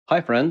Hi,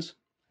 friends.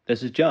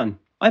 This is John.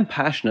 I'm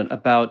passionate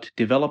about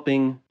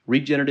developing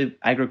regenerative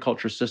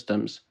agriculture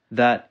systems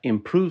that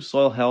improve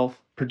soil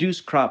health, produce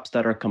crops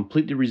that are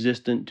completely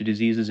resistant to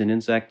diseases and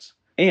insects,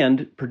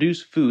 and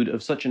produce food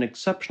of such an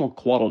exceptional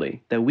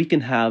quality that we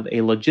can have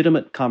a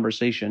legitimate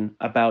conversation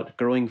about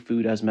growing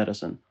food as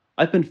medicine.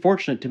 I've been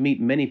fortunate to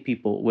meet many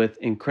people with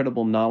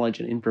incredible knowledge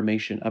and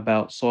information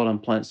about soil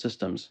and plant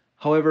systems.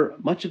 However,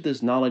 much of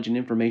this knowledge and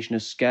information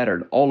is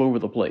scattered all over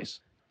the place.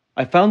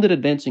 I founded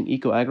Advancing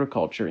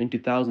Eco-Agriculture in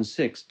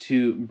 2006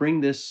 to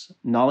bring this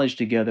knowledge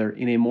together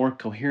in a more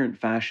coherent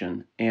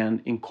fashion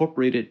and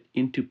incorporate it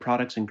into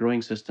products and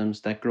growing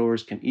systems that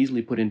growers can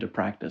easily put into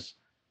practice.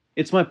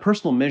 It's my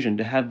personal mission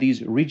to have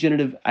these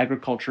regenerative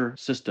agriculture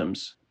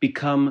systems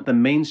become the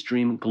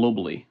mainstream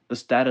globally, the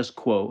status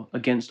quo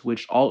against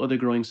which all other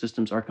growing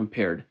systems are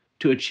compared.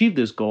 To achieve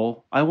this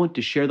goal, I want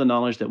to share the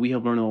knowledge that we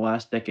have learned in the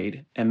last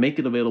decade and make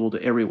it available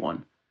to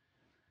everyone.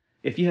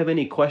 If you have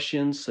any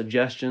questions,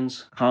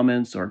 suggestions,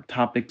 comments, or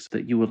topics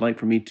that you would like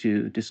for me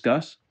to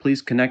discuss,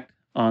 please connect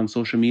on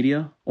social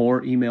media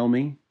or email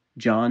me,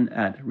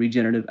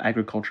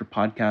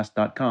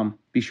 john@regenerativeagriculturepodcast.com.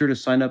 Be sure to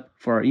sign up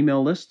for our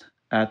email list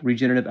at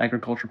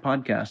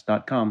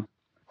regenerativeagriculturepodcast.com.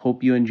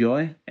 Hope you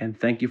enjoy, and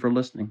thank you for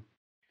listening.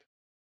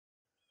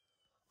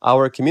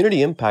 Our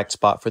community impact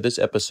spot for this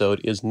episode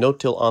is No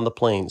Till on the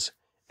Plains,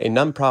 a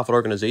nonprofit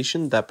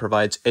organization that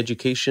provides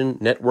education,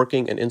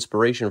 networking, and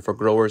inspiration for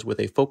growers with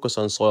a focus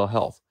on soil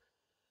health.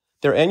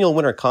 Their annual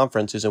winter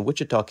conference is in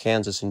Wichita,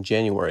 Kansas in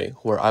January,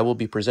 where I will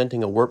be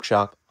presenting a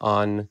workshop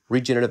on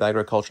regenerative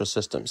agricultural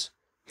systems.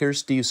 Here's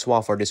Steve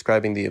Swaffler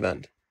describing the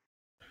event.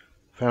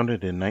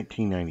 Founded in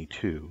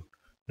 1992,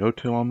 No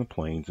Till on the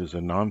Plains is a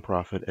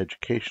nonprofit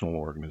educational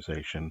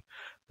organization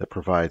that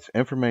provides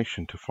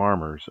information to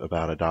farmers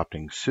about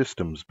adopting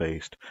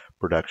systems-based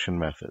production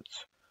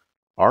methods.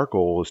 Our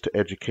goal is to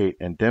educate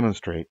and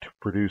demonstrate to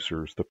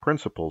producers the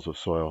principles of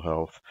soil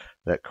health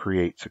that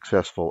create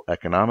successful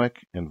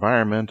economic,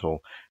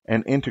 environmental,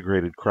 and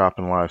integrated crop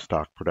and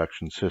livestock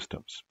production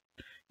systems.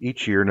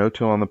 Each year, No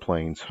Till on the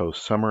Plains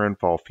hosts summer and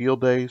fall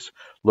field days,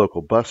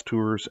 local bus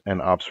tours,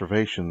 and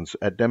observations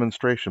at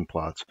demonstration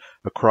plots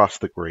across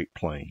the Great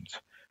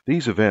Plains.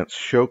 These events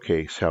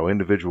showcase how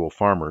individual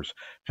farmers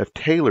have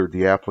tailored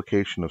the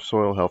application of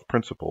soil health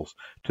principles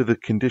to the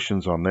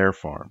conditions on their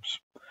farms.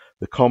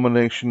 The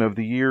culmination of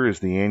the year is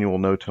the annual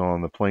No Till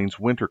on the Plains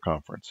Winter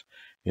Conference.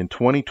 In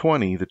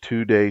 2020, the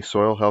two-day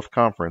Soil Health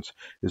Conference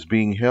is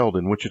being held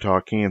in Wichita,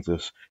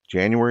 Kansas,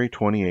 January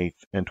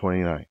 28th and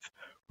 29th.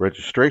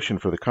 Registration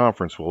for the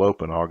conference will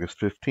open August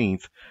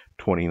 15th,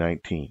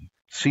 2019.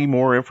 See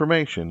more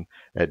information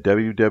at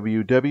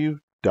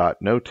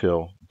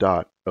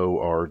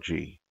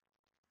www.notill.org.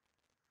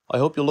 I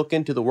hope you'll look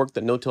into the work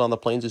that No Till on the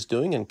Plains is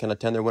doing and can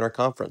attend their winter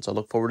conference. I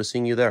look forward to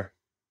seeing you there.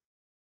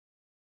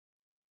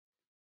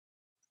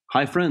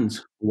 Hi,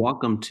 friends.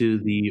 Welcome to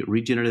the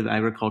Regenerative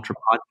Agriculture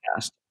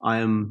Podcast. I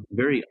am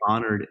very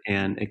honored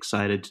and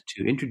excited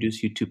to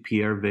introduce you to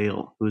Pierre,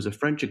 Weil, who is a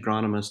French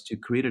agronomist who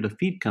created a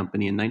feed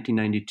company in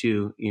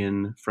 1992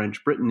 in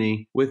French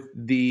Brittany with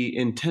the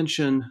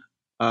intention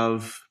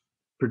of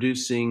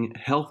producing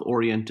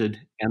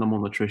health-oriented animal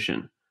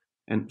nutrition.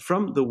 And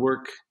from the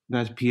work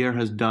that Pierre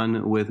has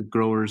done with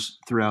growers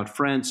throughout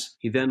France,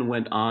 he then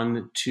went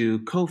on to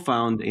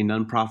co-found a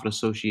nonprofit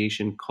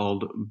association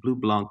called Bleu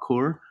Blanc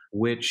Coeur,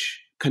 which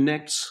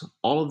connects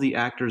all of the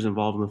actors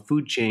involved in the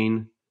food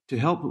chain to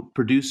help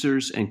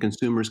producers and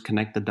consumers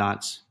connect the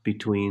dots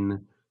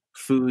between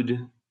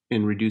food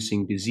in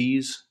reducing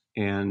disease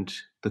and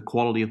the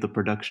quality of the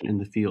production in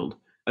the field.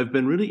 I've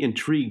been really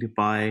intrigued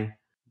by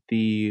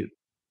the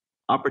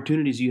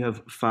opportunities you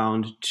have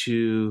found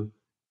to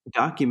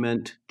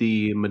document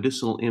the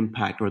medicinal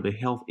impact or the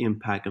health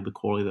impact of the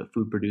quality that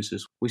food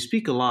produces. We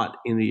speak a lot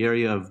in the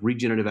area of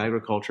regenerative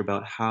agriculture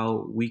about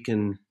how we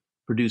can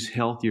produce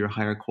healthier,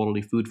 higher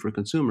quality food for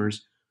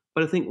consumers.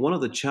 But I think one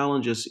of the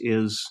challenges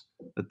is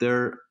that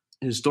there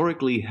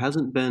historically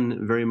hasn't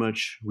been very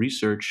much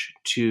research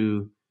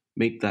to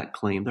make that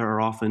claim. There are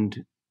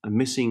often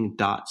missing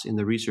dots in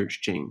the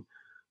research chain.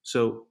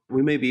 So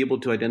we may be able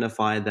to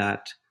identify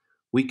that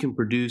we can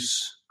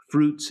produce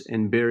fruits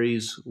and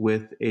berries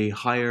with a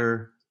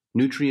higher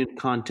nutrient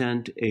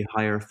content, a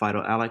higher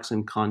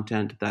phytoalexin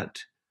content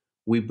that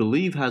we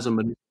believe has a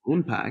medicinal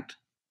impact.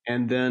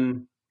 And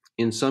then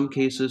in some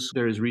cases,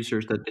 there is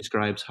research that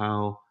describes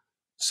how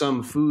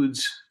some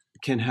foods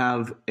can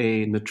have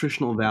a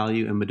nutritional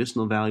value and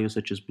medicinal value,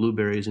 such as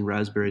blueberries and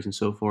raspberries and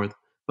so forth.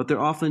 But there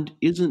often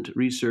isn't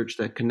research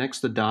that connects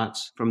the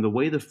dots from the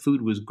way the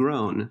food was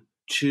grown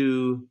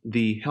to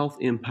the health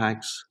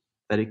impacts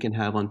that it can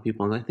have on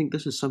people. And I think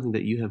this is something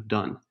that you have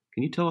done.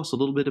 Can you tell us a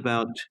little bit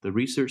about the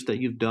research that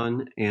you've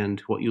done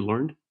and what you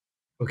learned?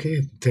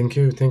 Okay, thank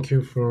you. Thank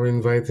you for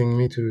inviting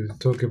me to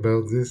talk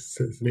about this.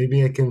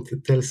 Maybe I can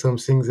tell some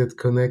things that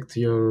connect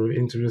your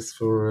interest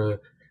for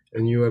a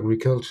new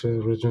agriculture,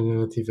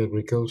 regenerative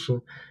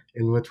agriculture,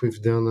 and what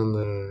we've done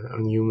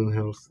on human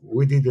health.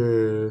 We did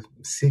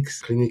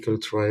 6 clinical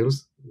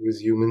trials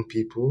with human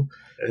people,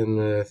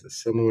 and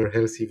some were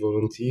healthy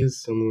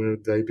volunteers, some were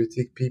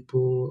diabetic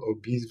people,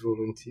 obese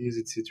volunteers,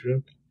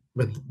 etc.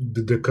 But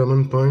the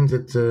common point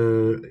that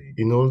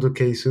in all the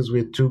cases we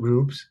had two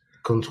groups,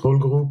 control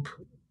group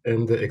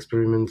and the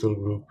experimental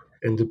group.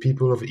 And the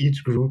people of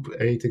each group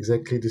ate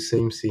exactly the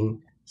same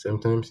thing.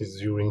 Sometimes it's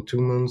during 2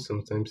 months,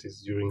 sometimes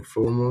it's during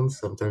 4 months,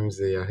 sometimes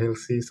they are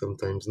healthy,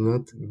 sometimes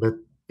not. But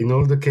in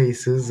all the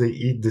cases, they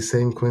eat the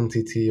same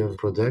quantity of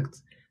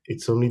product.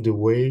 It's only the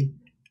way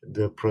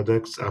the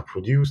products are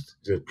produced,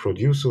 the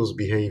producer's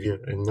behavior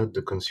and not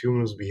the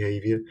consumer's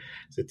behavior,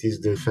 that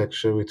is the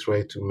factor we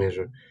try to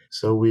measure.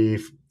 So we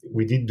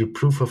did the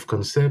proof of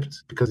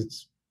concept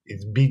because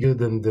it's bigger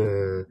than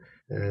the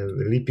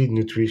lipid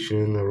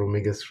nutrition or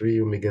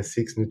omega-3,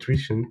 omega-6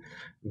 nutrition,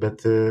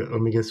 but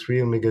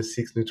omega-3,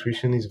 omega-6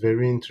 nutrition is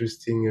very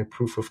interesting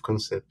proof of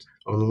concept.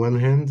 On one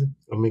hand,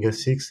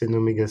 omega-6 and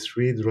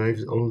omega-3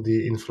 drives all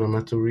the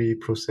inflammatory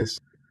process.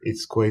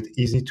 It's quite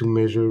easy to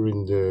measure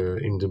in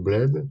the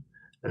blood,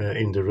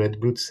 in the red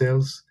blood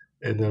cells,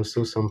 and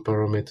also some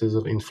parameters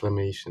of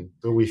inflammation.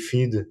 So we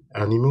feed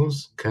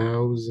animals,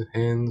 cows,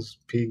 hens,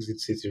 pigs,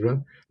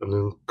 etc., on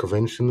a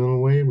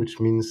conventional way, which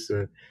means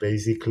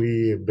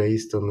basically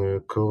based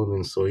on corn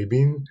and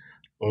soybean,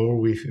 or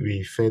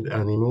we fed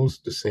animals,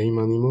 the same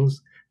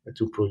animals,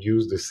 to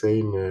produce the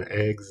same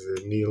eggs,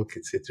 milk,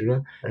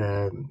 etc.,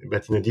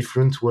 but in a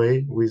different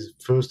way, with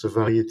first a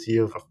variety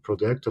of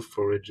product, of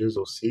forages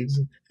or seeds,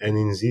 and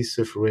in these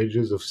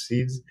forages of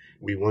seeds,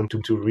 we want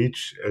to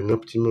reach an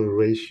optimal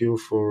ratio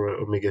for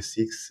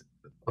omega-6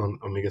 on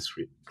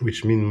omega-3,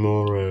 which means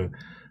more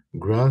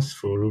grass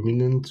for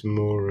ruminant,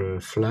 more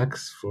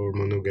flax for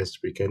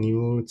monogastric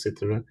animal,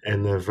 etc.,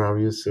 and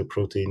various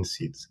protein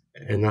seeds.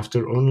 And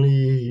after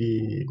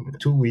only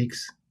 2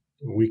 weeks,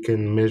 we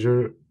can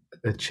measure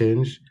a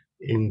change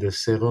in the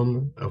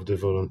serum of the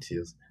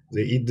volunteers.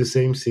 They eat the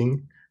same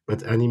thing,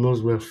 but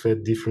animals were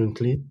fed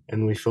differently,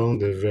 and we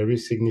found a very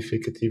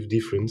significant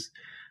difference,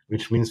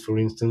 which means, for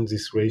instance,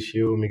 this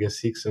ratio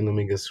omega-6 and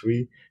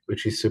omega-3,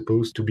 which is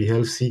supposed to be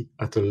healthy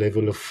at a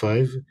level of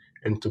 5,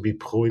 and to be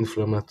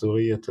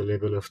pro-inflammatory at a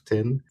level of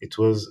 10. It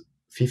was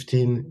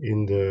 15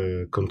 in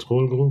the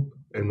control group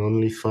and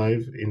only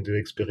 5 in the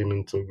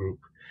experimental group.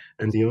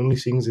 And the only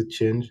thing that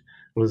changed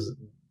was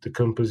the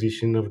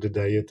composition of the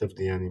diet of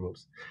the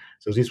animals.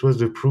 So this was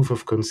the proof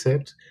of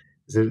concept.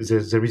 There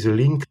is a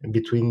link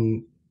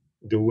between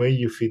the way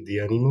you feed the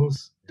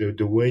animals,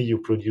 the way you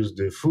produce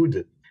the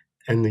food,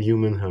 and the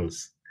human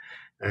health.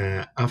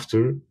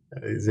 After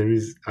there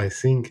is, I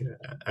think,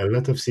 a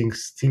lot of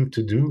things still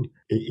to do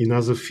in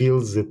other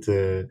fields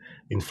that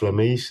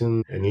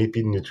inflammation and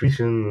lipid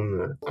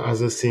nutrition,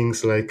 other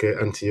things like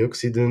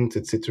antioxidant,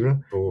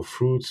 etc., for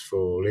fruits,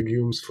 for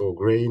legumes, for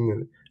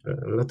grain.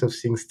 A lot of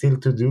things still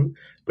to do,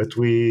 but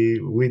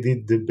we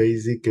did the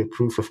basic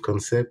proof of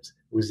concept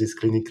with these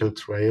clinical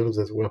trials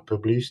that were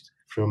published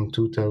from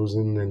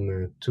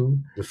 2002,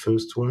 the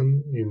first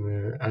one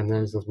in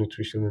Annals of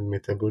Nutrition and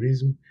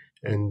Metabolism,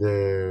 and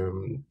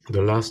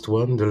the last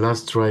one, the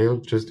last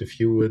trial, just a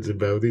few words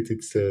about it.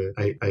 It's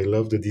I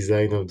love the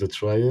design of the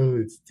trial.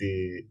 It's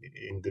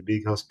in the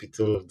big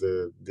hospital of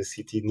the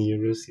city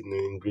near us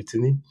in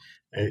Brittany.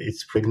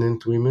 It's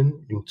pregnant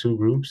women in two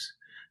groups.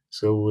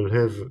 So we'll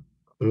have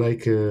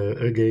like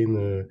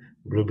again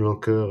Bleu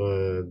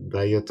Blanqueur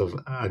diet of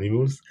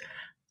animals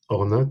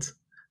or not,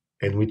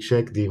 and we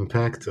check the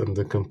impact on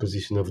the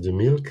composition of the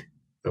milk,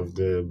 of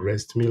the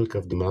breast milk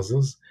of the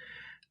mothers,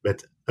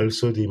 but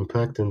also the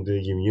impact on the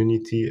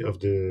immunity of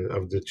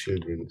the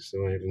children.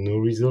 So I have no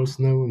results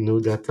now, no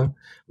data,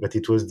 but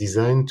it was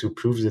designed to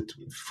prove that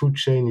food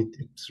chain.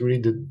 It's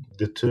really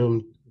the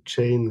term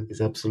chain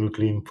is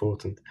absolutely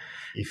important.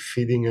 If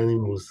feeding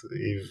animals,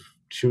 if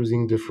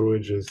choosing the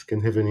foragers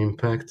can have an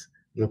impact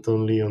not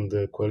only on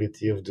the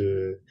quality of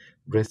the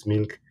breast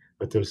milk,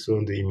 but also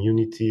on the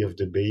immunity of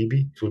the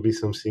baby, it will be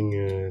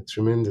something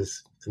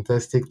tremendous,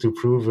 fantastic to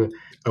prove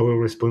our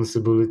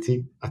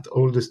responsibility at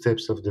all the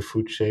steps of the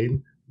food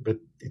chain, but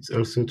it's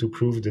also to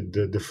prove that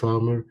the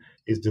farmer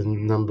is the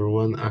number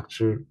one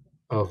actor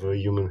of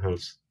human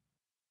health.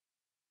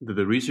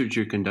 The research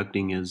you're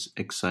conducting is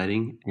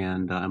exciting,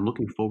 and I'm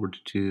looking forward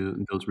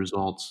to those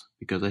results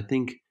because I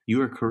think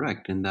you are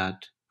correct in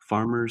that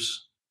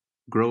farmers,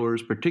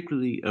 growers,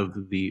 particularly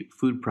of the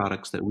food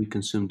products that we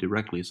consume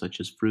directly,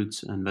 such as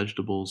fruits and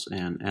vegetables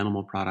and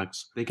animal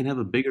products, they can have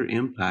a bigger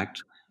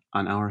impact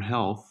on our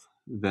health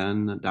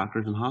than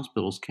doctors and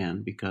hospitals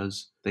can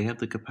because they have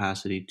the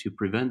capacity to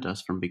prevent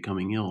us from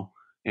becoming ill.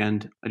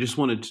 And I just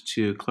wanted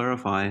to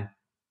clarify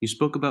you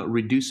spoke about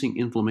reducing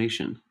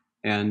inflammation.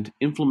 And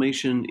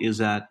inflammation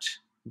is at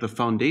the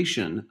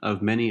foundation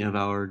of many of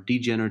our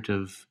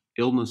degenerative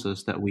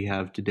illnesses that we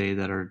have today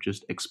that are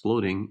just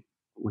exploding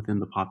within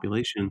the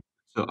population.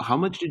 So, how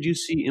much did you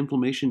see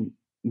inflammation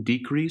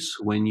decrease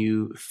when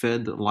you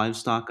fed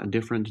livestock a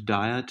different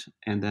diet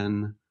and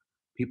then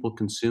people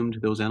consumed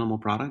those animal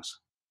products?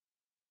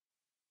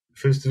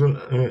 First of all,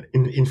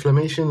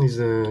 inflammation is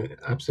a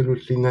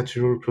absolutely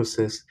natural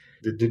process.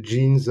 The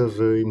genes of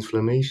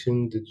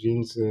inflammation, the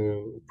genes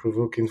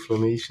provoke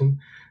inflammation,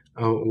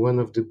 are one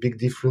of the big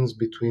difference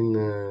between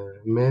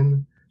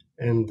men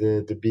and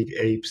the big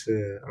apes,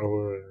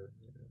 our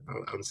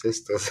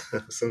ancestors,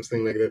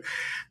 something like that.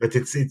 But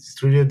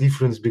it's really a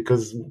difference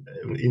because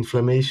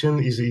inflammation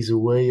is a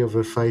way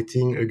of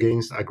fighting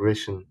against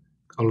aggression,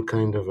 all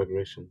kind of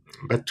aggression.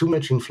 But too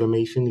much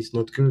inflammation is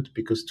not good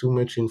because too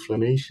much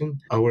inflammation,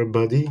 our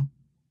body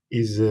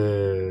is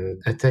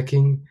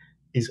attacking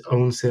its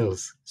own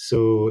cells.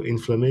 So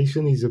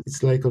inflammation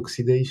it's like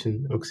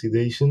oxidation.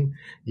 Oxidation,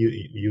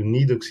 you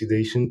need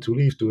oxidation to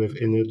live, to have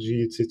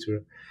energy, etc.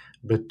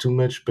 But too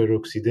much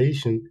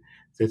peroxidation,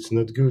 that's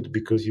not good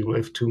because you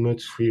have too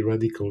much free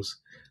radicals.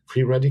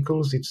 Free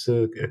radicals, it's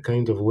a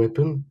kind of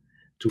weapon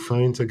to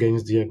fight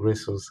against the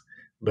aggressors.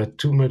 But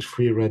too much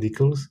free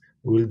radicals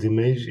will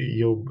damage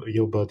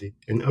your body.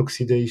 And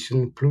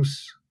oxidation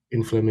plus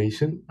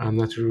inflammation are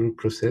naturally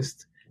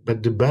processed,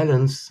 but the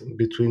balance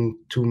between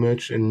too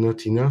much and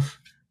not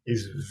enough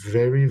is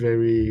very,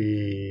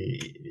 very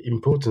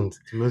important.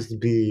 It must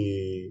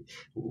be,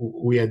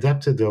 we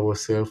adapted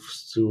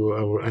ourselves to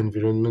our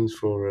environment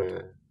for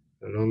a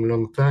long,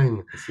 long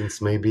time.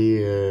 Since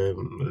maybe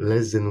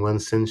less than 1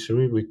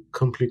 century, we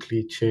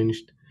completely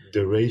changed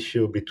the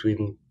ratio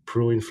between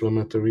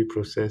pro-inflammatory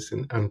process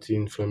and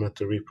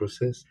anti-inflammatory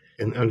process,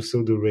 and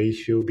also the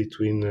ratio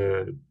between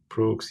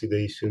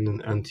pro-oxidation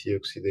and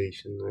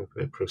antioxidation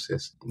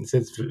process.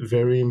 That's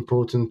very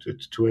important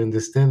to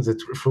understand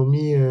that for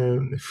me,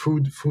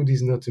 food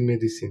is not a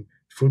medicine.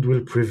 Food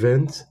will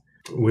prevent,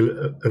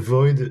 will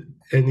avoid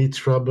any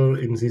trouble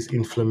in this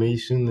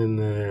inflammation and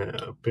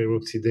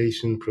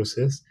peroxidation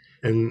process.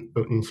 And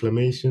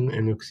inflammation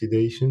and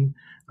oxidation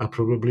are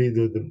probably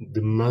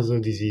the mother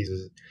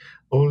diseases.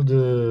 All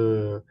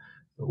the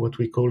what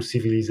we call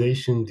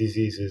civilization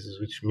diseases,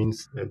 which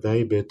means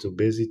diabetes,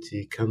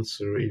 obesity,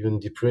 cancer, even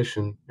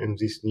depression, and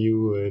these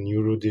new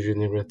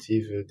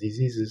neurodegenerative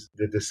diseases,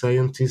 that the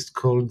scientists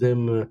call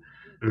them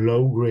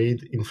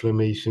low-grade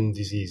inflammation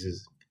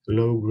diseases.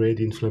 Low-grade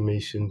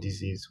inflammation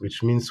disease,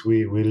 which means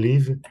we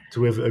live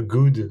to have a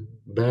good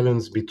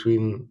balance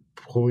between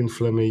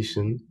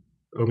pro-inflammation,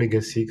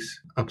 omega-6,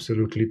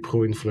 absolutely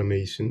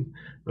pro-inflammation.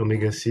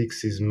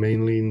 Omega-6 is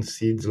mainly in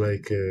seeds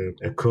like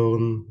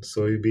corn,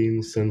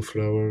 soybean,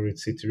 sunflower,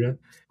 etc.,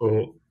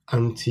 or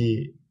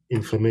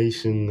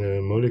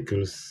anti-inflammation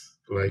molecules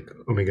like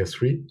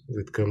omega-3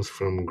 that comes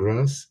from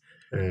grass,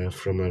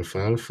 from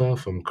alfalfa,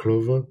 from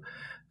clover,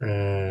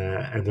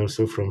 and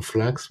also from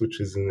flax, which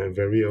is a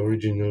very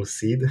original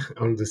seed.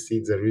 All the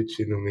seeds are rich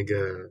in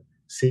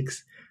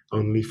omega-6.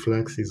 Only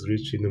flax is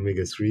rich in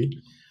omega-3.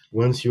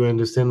 Once you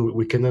understand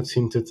we cannot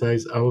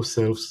synthesize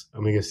ourselves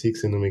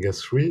omega-6 and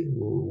omega-3,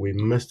 we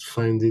must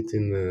find it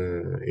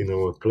in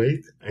our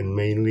plate, and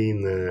mainly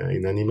in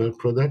animal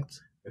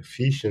products,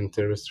 fish and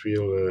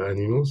terrestrial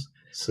animals.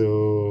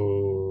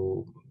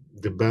 So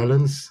the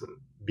balance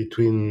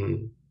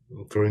between,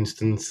 for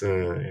instance,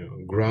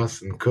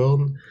 grass and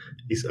corn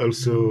is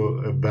also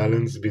a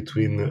balance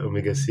between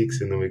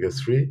omega-6 and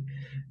omega-3,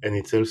 and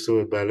it's also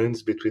a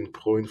balance between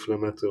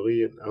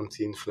pro-inflammatory and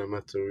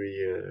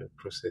anti-inflammatory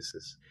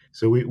processes.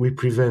 So we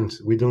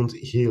prevent, we don't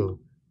heal.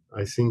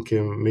 I think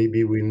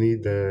maybe we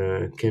need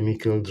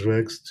chemical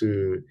drugs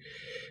to,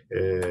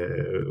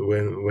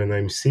 when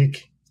I'm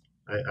sick,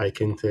 I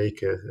can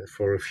take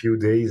for a few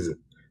days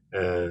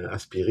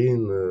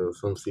aspirin,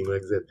 something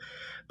like that.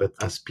 But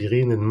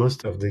aspirin and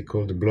most of the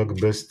called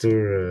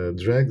blockbuster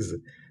drugs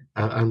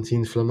are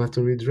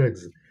anti-inflammatory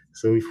drugs.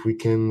 So if we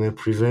can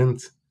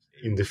prevent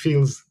in the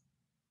fields,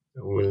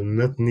 we'll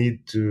not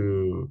need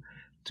to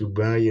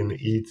buy and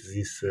eat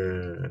this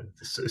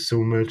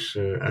so much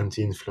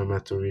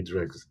anti-inflammatory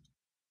drugs.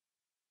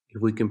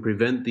 If we can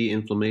prevent the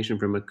inflammation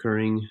from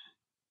occurring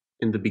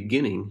in the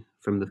beginning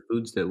from the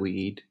foods that we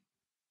eat,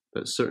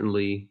 that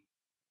certainly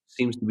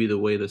seems to be the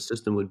way the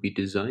system would be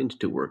designed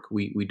to work.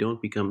 We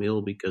don't become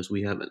ill because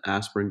we have an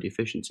aspirin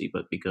deficiency,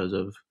 but because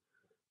of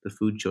the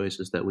food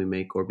choices that we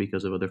make or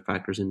because of other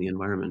factors in the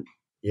environment.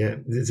 Yeah,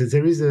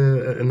 there is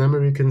an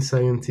American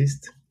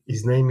scientist.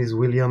 His name is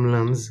William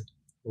Lanz.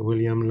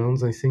 William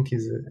Lanz, I think,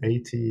 is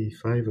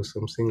 85 or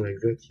something like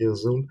that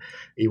years old.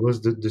 He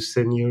was the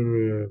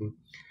senior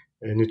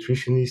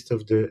nutritionist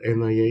of the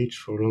NIH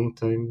for a long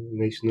time,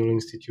 National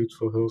Institute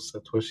for Health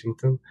at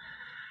Washington.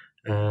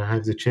 I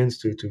had the chance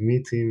to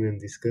meet him and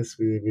discuss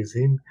with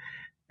him.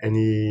 And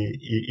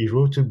he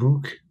wrote a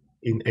book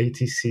in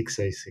 86,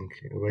 I think,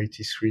 or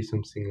 83,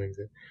 something like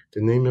that.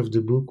 The name of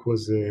the book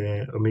was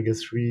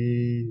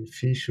Omega-3,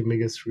 Fish,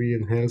 Omega-3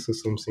 and Health, or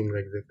something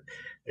like that.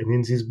 And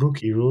in this book,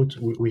 he wrote,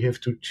 we have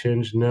to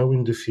change now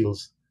in the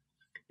fields.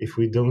 If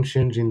we don't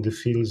change in the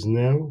fields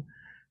now,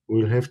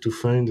 we'll have to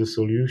find a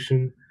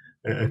solution,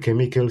 a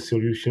chemical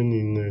solution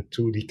in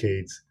 2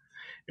 decades.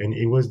 And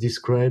he was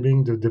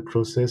describing the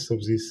process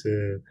of this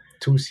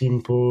too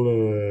simple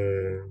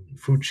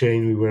food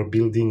chain we were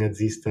building at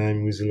this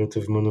time with a lot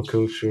of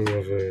monoculture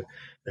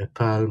of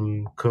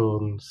palm,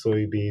 corn,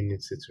 soybean,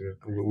 etc.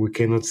 We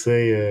cannot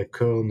say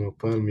corn or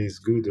palm is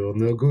good or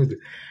no good,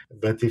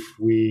 but if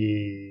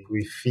we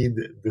feed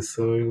the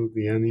soil,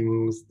 the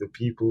animals, the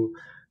people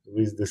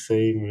with the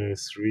same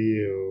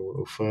three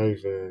or five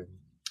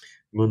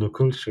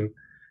monoculture,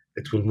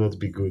 it will not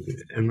be good.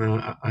 And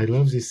I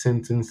love this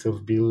sentence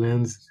of Bill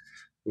Lenz,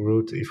 who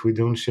wrote, "If we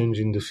don't change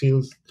in the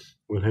fields,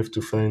 we'll have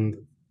to find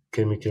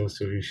chemical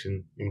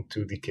solution in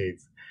 2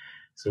 decades."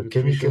 So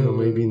chemical are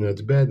maybe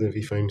not bad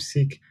if I'm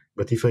sick,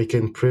 but if I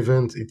can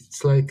prevent,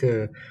 it's like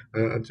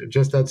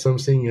just add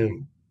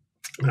something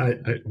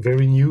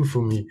very new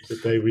for me,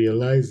 that I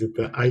realized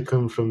that I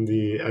come from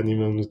the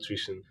animal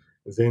nutrition.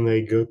 Then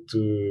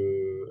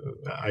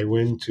I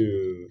went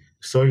to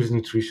soil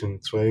nutrition,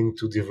 trying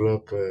to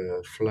develop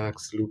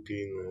flax,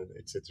 lupin,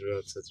 etc.,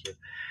 etc.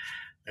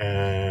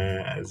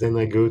 Then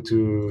I go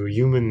to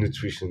human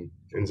nutrition.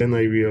 And then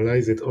I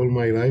realized that all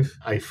my life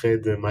I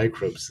fed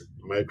microbes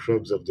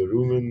of the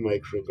rumen,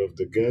 microbe of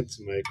the gut,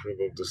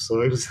 microbe of the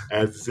soils.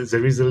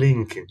 There is a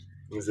link.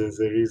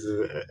 There is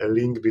a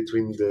link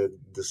between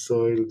the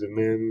soil, the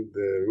man,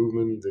 the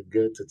rumen, the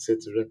gut,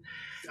 etc.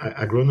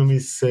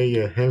 Agronomists say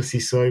a healthy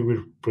soil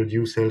will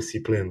produce healthy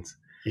plants.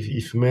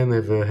 If men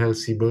have a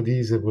healthy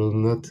body, they will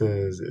not.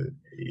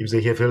 If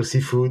they have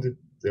healthy food,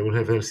 they will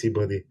have healthy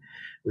body.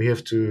 We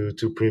have to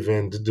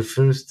prevent. The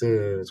first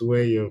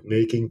way of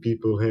making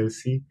people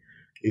healthy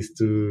is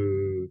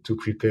to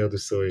prepare the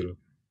soil.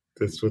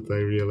 That's what I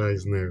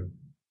realize now.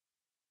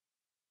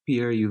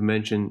 Pierre, you've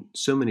mentioned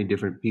so many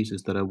different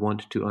pieces that I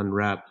want to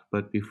unwrap,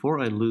 but before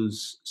I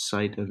lose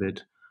sight of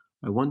it,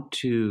 I want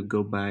to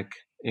go back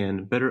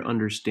and better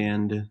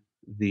understand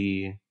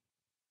the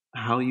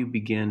how you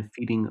began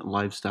feeding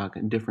livestock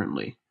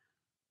differently.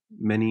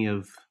 Many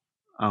of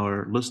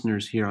our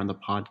listeners here on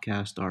the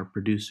podcast are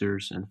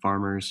producers and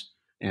farmers,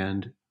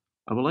 and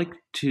I would like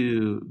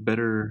to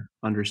better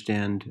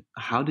understand,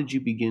 how did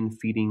you begin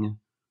feeding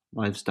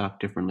livestock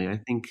differently? I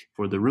think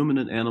for the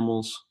ruminant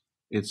animals,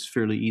 it's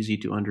fairly easy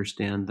to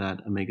understand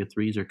that omega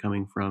 3s are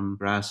coming from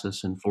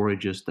grasses and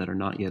forages that are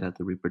not yet at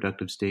the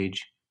reproductive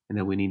stage, and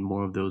that we need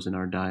more of those in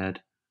our diet.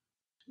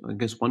 I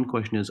guess one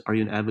question is, are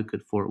you an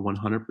advocate for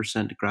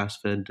 100% grass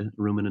fed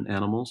ruminant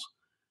animals?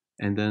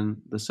 And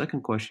then the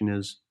second question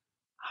is,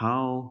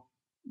 how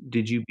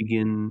did you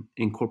begin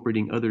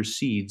incorporating other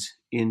seeds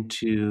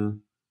into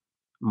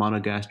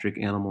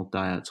monogastric animal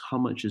diets? How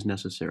much is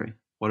necessary?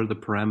 What are the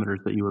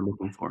parameters that you were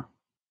looking for?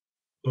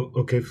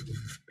 Okay,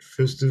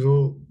 first of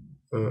all,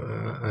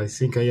 I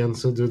think I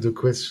answered the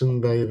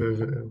question by,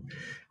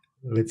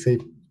 let's say,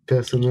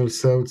 personal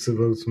thoughts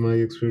about my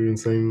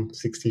experience. I'm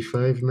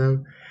 65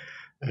 now,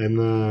 and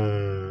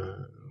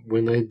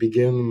when I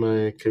began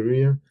my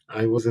career,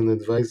 I was an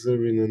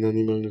advisor in an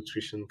animal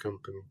nutrition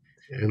company.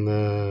 And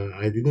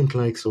I didn't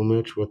like so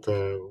much what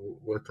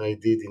I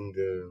did in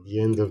the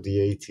end of the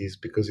 80s,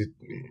 because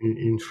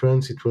in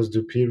France it was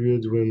the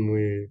period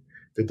when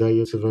the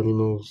diets of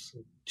animals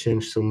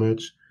changed so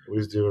much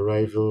with the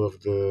arrival of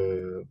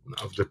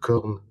the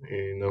corn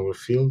in our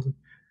field,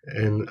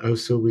 and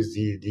also with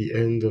the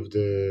end of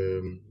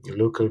the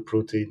local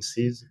protein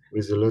seeds,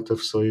 with a lot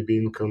of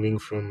soybean coming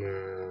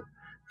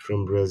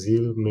from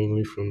Brazil,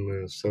 mainly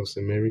from South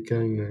America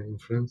in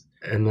France.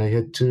 And I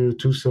had two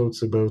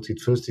thoughts about it.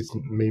 First, it's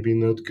maybe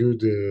not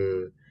good.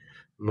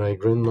 My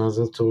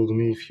grandmother told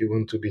me, if you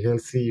want to be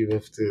healthy, you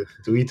have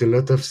to eat a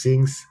lot of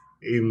things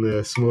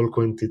in small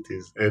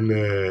quantities. And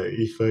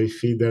if I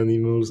feed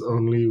animals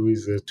only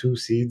with 2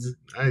 seeds,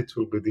 it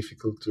will be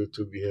difficult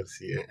to be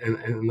healthy.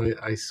 And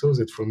I saw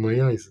that from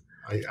my eyes.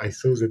 I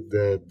saw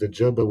that the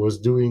job I was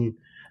doing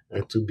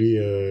to be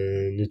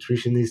a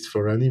nutritionist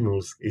for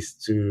animals is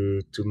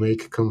to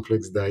make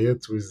complex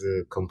diet with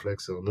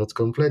complex or not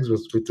complex, but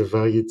with a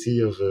variety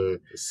of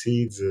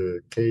seeds,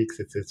 cakes,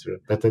 etc.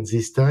 But at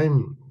this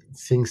time,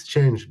 things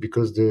changed,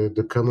 because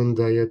the common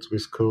diet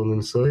with corn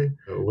and soy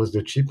was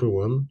the cheaper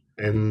one.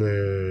 And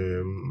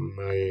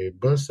my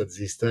boss at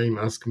this time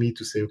asked me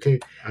to say, okay,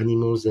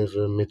 animals have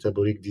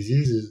metabolic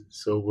diseases,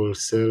 so we'll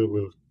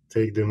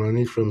take the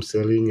money from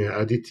selling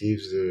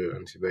additives,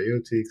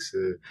 antibiotics,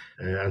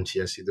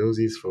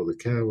 antiacidosis for the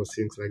cow, or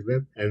things like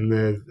that. And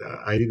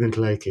I didn't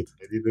like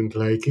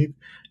it.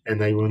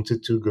 And I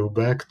wanted to go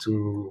back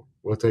to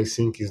what I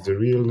think is the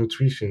real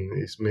nutrition,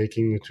 is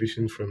making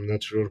nutrition from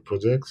natural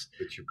products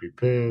that you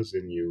prepare,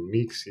 then you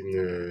mix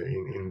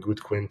in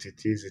good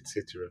quantities,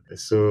 etc.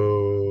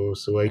 So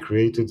I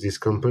created this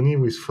company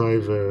with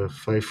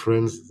five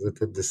friends that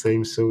had the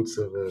same thoughts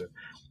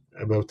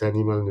about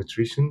animal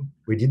nutrition.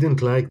 We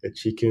didn't like a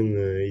chicken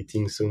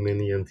eating so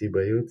many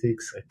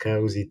antibiotics,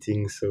 cows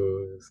eating so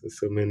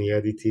many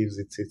additives,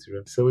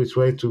 etc. So we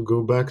tried to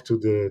go back to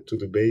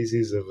the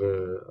basis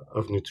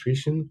of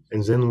nutrition,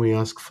 and then we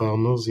ask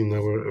farmers in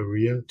our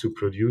area to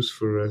produce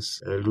for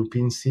us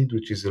lupin seed,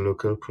 which is a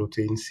local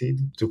protein seed,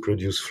 to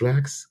produce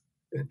flax.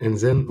 And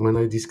then when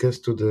I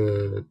discussed to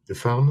the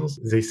farmers,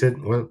 they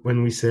said, well,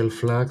 when we sell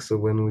flax or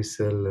when we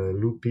sell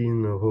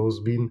lupin or horse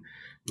bean,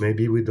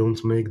 maybe we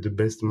don't make the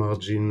best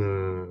margin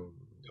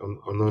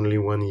on only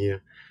 1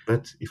 year.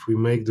 But if we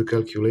make the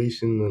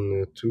calculation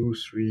on 2,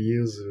 3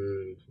 years,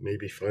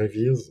 maybe 5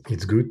 years,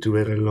 it's good to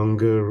have a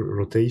longer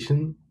rotation.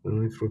 I don't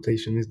know if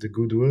rotation is the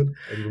good word.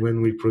 And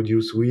when we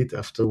produce wheat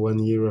after 1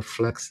 year of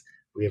flax,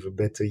 we have a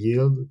better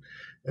yield.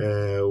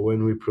 When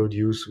we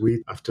produce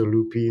wheat after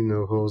lupin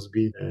or horse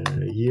beet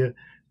year,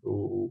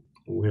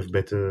 we have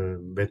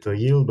better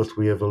yield, but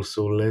we have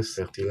also less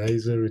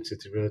fertilizer,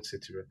 etc.,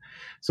 etc.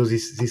 So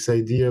this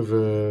idea of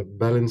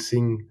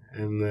balancing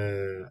and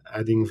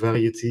adding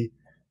variety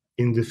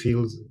in the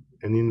fields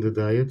and in the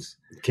diets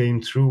came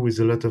through with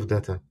a lot of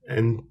data.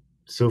 And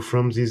so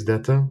from this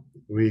data,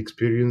 we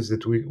experience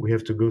that we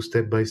have to go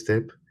step by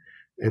step,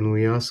 and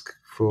we ask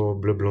for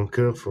Bleu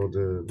Blanqueur, for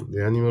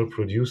the animal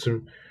producer,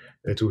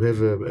 to have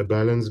a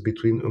balance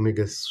between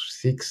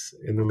omega-6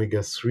 and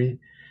omega-3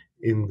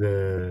 in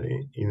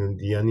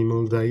the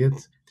animal diet,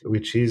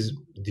 which is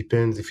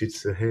depends if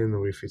it's a hen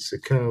or if it's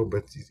a cow,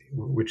 but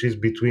which is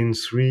between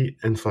 3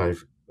 and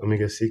 5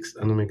 omega-6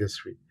 and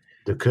omega-3.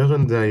 The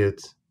current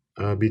diet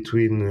are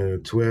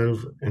between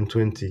 12 and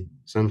 20,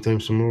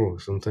 sometimes more,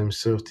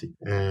 sometimes 30.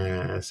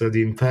 So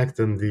the impact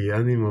on the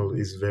animal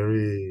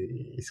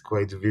is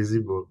quite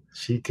visible.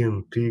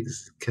 Chicken,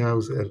 pigs,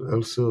 cows have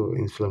also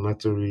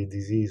inflammatory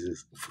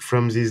diseases.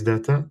 From this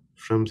data,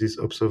 from this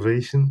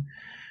observation,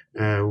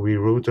 we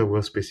wrote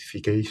our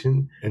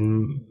specification,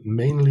 and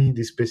mainly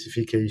the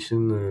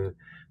specification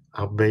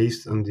are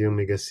based on the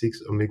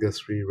omega-6,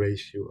 omega-3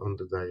 ratio on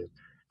the diet.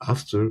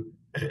 After,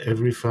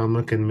 every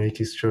farmer can make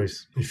his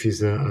choice. If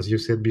he's, as you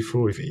said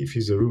before, if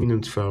he's a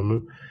ruminant farmer,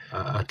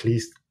 at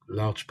least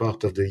large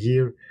part of the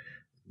year,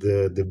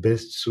 the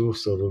best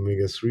source of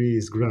omega-3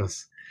 is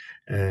grass.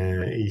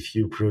 If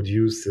you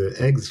produce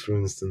eggs, for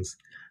instance,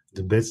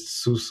 the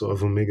best source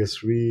of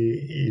omega-3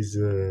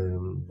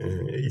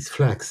 is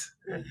flax,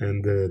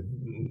 and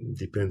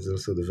depends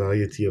also the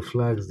variety of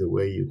flax, the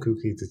way you cook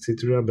it,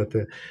 etc. But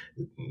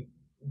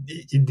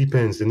it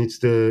depends, and it's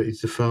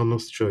the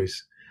farmer's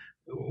choice.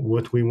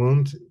 What we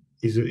want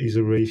is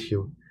a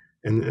ratio.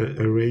 And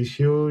a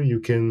ratio, you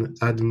can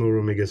add more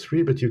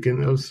omega-3, but you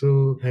can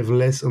also have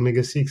less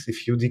omega-6.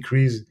 If you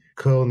decrease,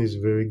 corn is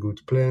a very good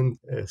plant,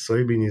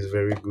 soybean is a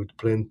very good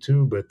plant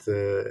too, but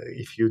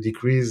if you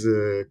decrease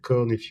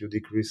corn, if you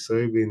decrease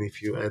soybean,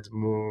 if you add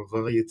more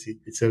variety,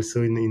 it's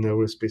also in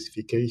our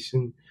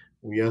specification.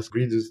 We ask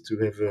breeders to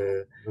have,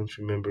 I don't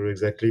remember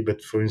exactly,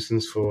 but for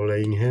instance, for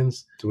laying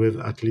hens, to have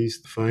at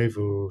least 5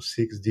 or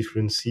 6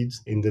 different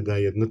seeds in the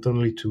diet, not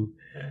only two.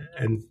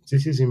 And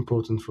this is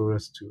important for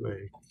us too.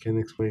 I can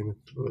explain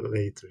it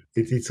later.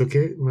 It's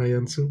okay, my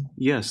answer?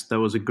 Yes, that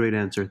was a great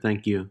answer.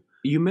 Thank you.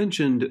 You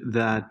mentioned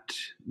that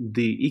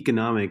the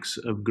economics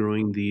of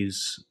growing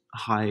these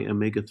high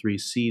omega 3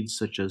 seeds,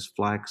 such as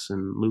flax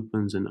and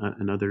lupins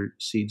and other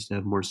seeds that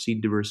have more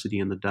seed diversity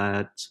in the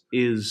diet,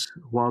 is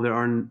while there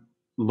are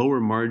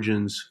lower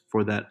margins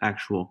for that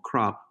actual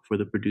crop for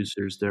the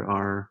producers, there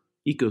are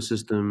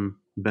ecosystem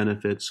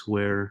benefits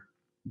where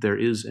there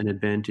is an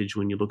advantage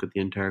when you look at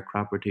the entire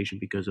crop rotation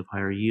because of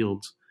higher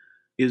yields.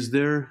 Is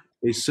there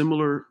a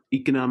similar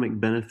economic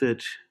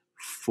benefit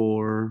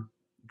for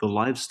the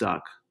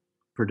livestock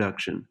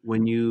production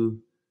when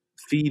you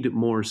feed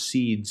more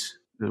seeds,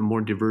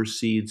 more diverse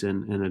seeds,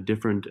 and a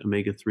different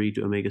omega 3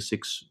 to omega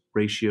 6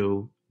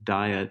 ratio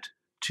diet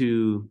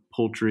to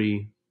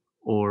poultry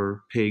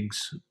or pigs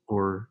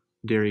or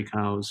dairy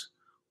cows?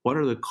 What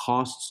are the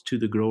costs to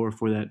the grower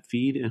for that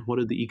feed, and what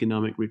are the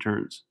economic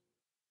returns?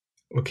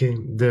 Okay,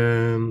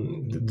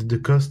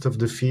 the cost of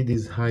the feed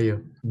is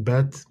higher,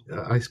 but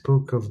I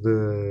spoke of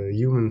the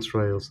human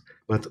trials.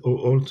 But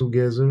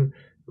altogether,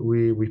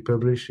 we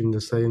publish in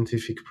the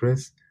scientific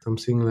press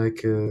something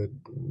like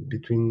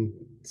between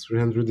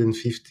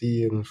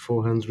 350 and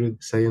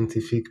 400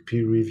 scientific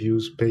peer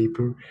reviews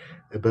paper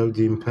about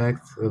the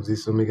impact of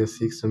this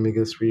omega-6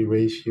 omega-3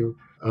 ratio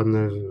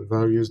on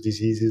various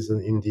diseases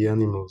in the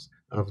animals,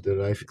 of the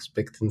life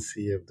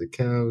expectancy of the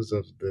cows,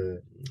 of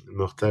the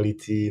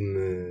mortality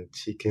in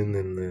chicken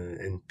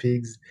and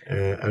pigs,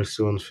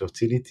 also on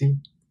fertility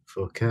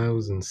for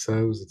cows and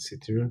sows,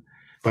 etc.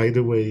 By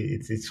the way,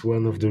 it's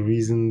one of the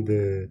reasons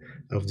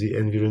of the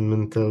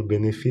environmental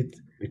benefit,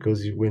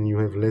 because when you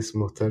have less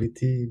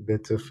mortality,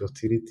 better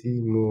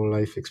fertility, more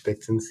life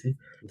expectancy,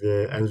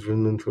 the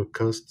environmental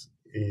cost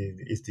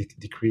is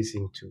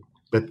decreasing too.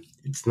 But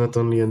it's not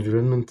only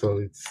environmental,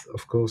 it's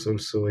of course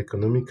also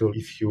economical.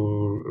 If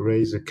you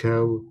raise a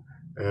cow,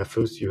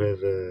 first you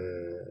have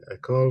a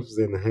calf,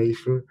 then a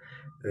heifer,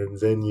 and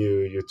then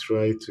you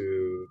try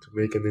to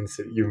make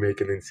you make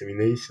an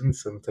insemination.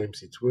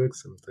 Sometimes it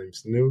works,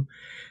 sometimes no.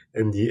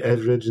 And the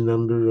average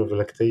number of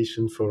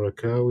lactation for a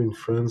cow in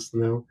France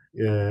now,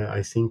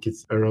 I think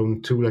it's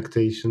around 2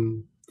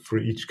 lactation for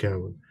each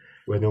cow.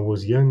 When I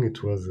was young,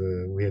 it was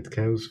we had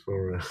cows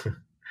for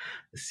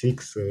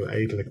 6 or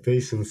 8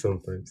 lactation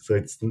sometimes. So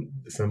it's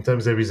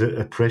sometimes there is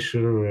a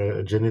pressure,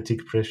 a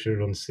genetic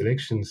pressure on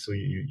selection. So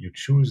you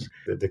choose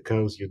the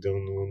cows you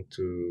don't want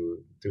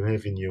to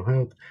have in your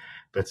herd,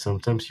 but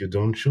sometimes you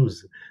don't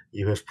choose.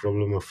 You have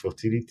problem of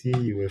fertility,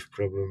 you have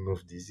problem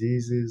of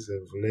diseases,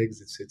 of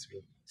legs,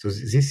 etc. So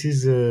this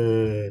is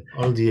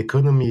all the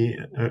economy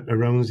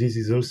around this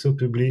is also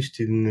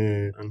published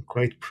in. I'm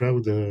quite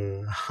proud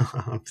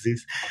of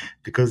this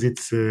because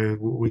it's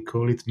we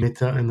call it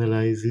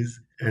meta-analysis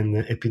and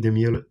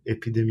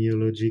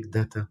epidemiologic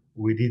data.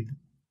 We did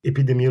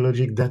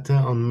epidemiologic data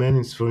on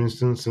men, for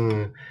instance.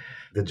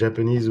 The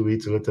Japanese who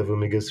eat a lot of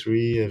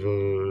omega-3 have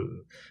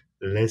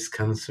less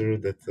cancer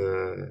that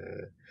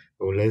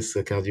or less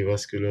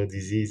cardiovascular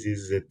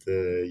diseases that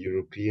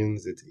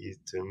Europeans that eat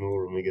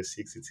more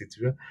omega-6,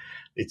 etc.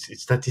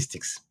 It's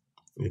statistics.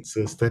 It's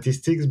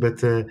statistics, but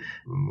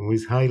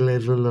with high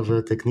level of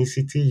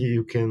technicity,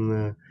 you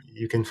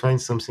can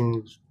find some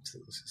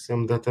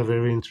data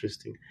very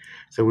interesting.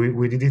 So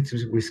we did it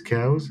with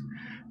cows,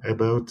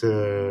 about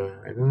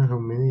I don't know how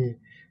many,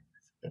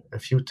 a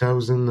few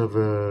thousand of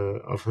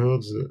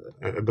herds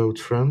about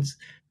France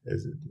uh,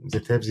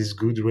 that have this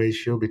good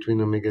ratio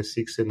between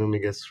omega-6 and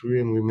omega-3,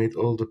 and we made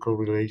all the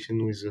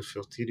correlation with the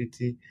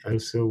fertility,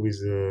 also with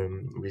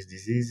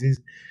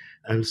diseases,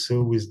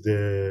 also with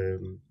the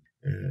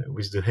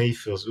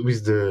heifers,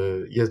 with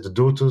the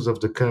daughters of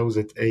the cows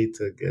that ate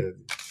a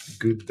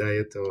good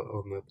diet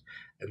or not.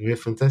 And we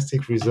have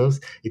fantastic results.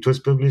 It was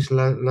published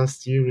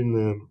last year in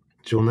the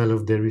Journal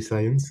of Dairy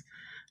Science.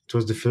 It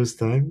was the first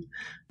time.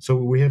 So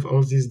we have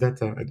all this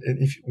data, and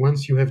if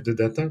once you have the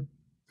data,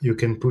 you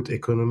can put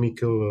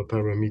economical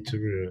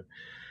parameter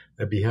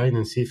behind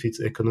and see if it's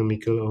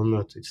economical or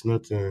not. It's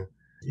not.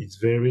 It's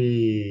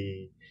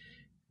very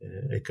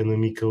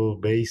economical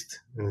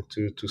based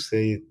to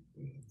say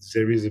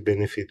there is a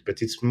benefit,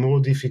 but it's more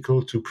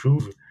difficult to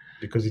prove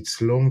because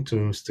it's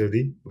long-term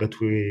study. But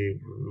we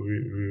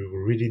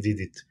really did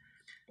it.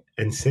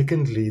 And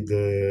secondly,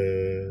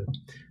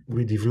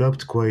 we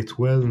developed quite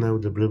well now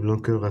the Bleu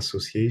Blanc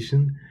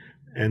Association,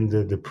 and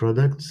the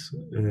products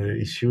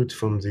issued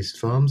from these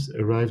farms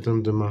arrived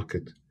on the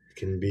market. It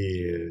can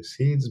be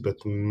seeds, but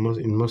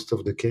in most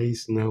of the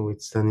case now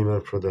it's animal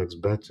products,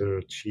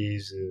 butter,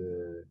 cheese,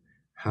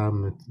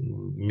 ham,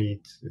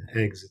 meat,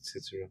 eggs,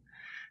 etc.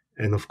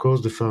 And of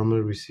course, the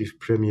farmer receives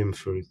premium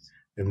for it.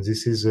 And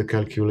this is a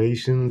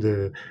calculation.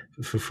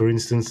 For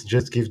instance,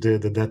 just give the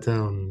data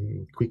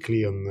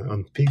quickly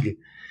on pig.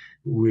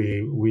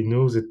 We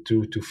know that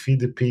to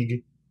feed a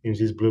pig in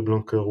this Bleu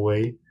Blanc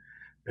way,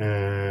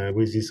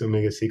 with this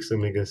omega-6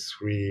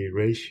 omega-3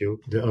 ratio,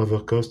 the other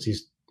cost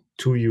is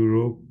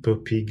 €2 per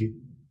pig,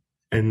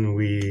 and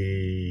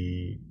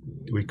we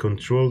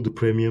control the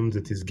premium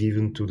that is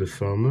given to the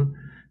farmer.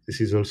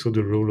 This is also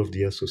the role of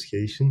the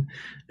association,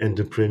 and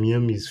the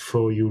premium is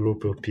 €4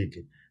 per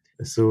pig.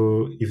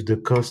 So if the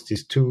cost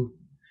is 2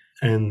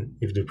 and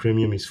if the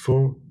premium is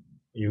 4,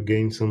 you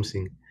gain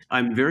something.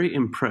 I'm very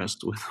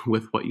impressed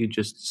with what you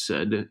just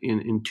said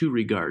in two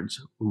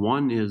regards.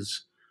 One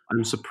is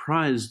I'm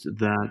surprised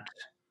that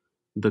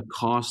the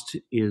cost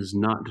is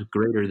not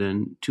greater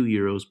than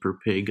 €2 per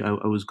pig.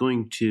 I was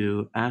going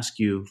to ask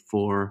you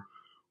for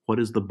what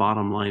is the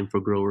bottom line for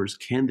growers?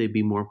 Can they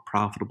be more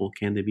profitable?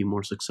 Can they be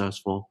more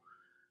successful?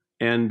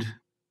 And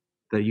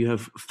that you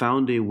have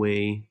found a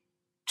way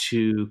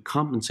to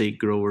compensate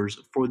growers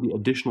for the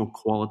additional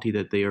quality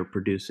that they are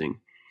producing.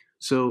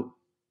 So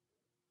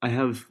I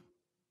have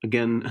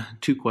again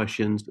two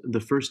questions. The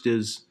first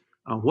is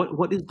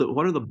what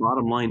are the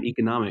bottom line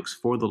economics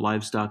for the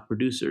livestock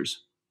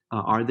producers?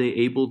 Are they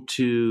able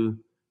to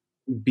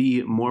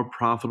be more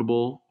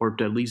profitable, or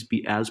to at least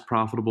be as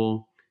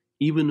profitable,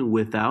 even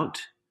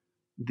without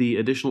the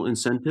additional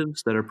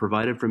incentives that are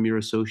provided from your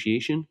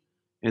association?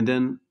 And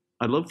then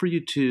I'd love for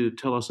you to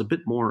tell us a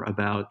bit more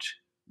about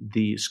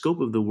the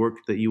scope of the work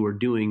that you are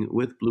doing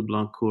with Bleu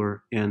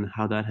Blancourt and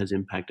how that has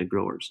impacted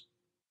growers.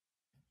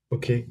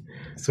 Okay,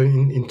 so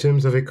in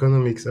terms of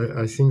economics,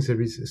 I think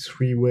there is a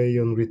three-way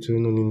on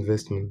return on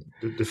investment.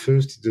 The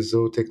first is the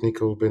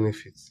zootechnical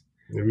benefits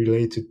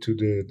related to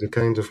the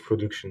kind of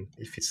production.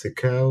 If it's a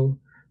cow,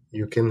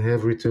 you can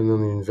have return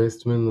on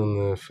investment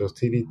on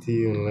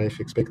fertility, on life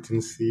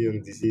expectancy,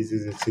 on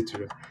diseases,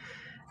 etc.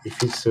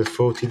 If it's a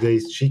 40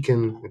 days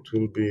chicken, it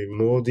will be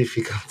more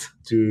difficult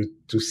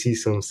to see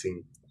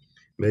something.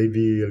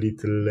 Maybe a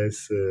little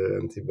less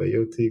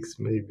antibiotics,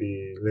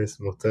 maybe less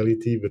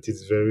mortality, but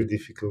it's very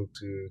difficult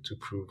to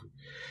prove.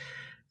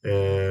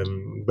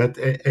 But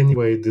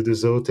anyway, the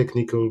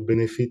zootechnical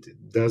benefit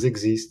does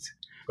exist,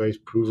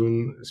 quite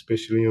proven,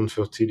 especially on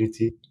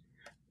fertility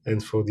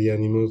and for the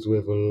animals who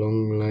have a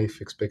long life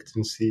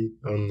expectancy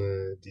on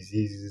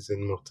diseases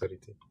and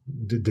mortality.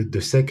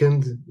 The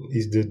second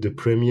is the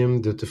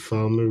premium that the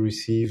farmer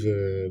receive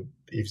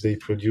if they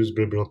produce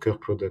Bleu Blanc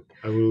product.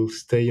 I will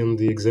stay on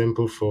the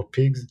example for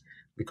pigs,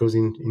 because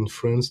in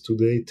France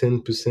today,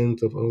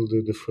 10% of all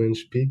the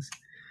French pigs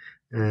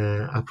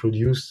are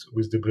produced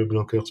with the Bleu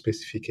Blanc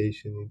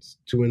specification. It's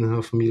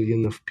 2.5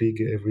 million of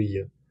pig every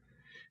year,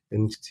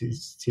 and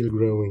it's still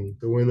growing.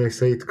 So when I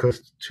say it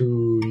costs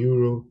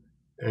 €2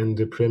 and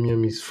the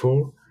premium is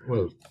 4,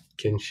 well,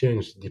 can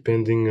change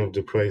depending on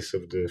the price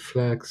of the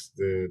flax,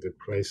 the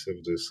price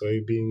of the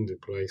soybean, the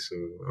price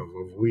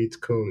of wheat,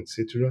 corn,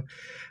 etc.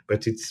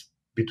 But it's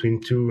between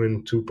 2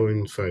 and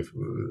 2.5.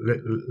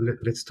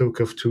 Let's talk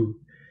of 2.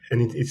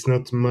 and it's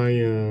not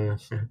my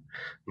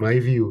my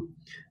view.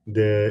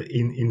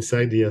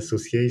 Inside the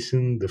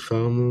association, the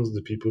farmers,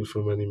 the people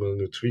from animal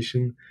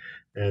nutrition,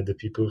 the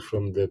people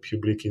from the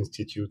Public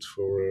Institute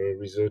for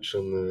Research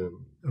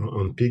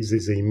on Pigs,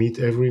 they meet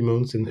every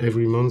month, and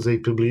every month they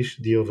publish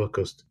the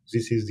overcost.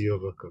 This is the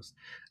overcost.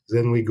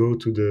 Then we go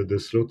to the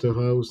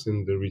slaughterhouse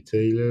and the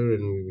retailer,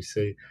 and we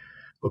say,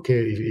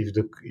 okay, if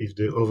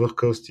the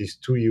overcost is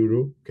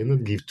 €2,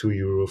 cannot give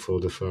 €2 for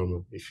the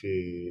farmer if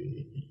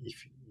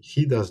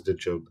he does the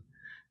job.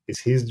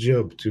 It's his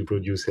job to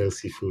produce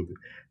healthy food,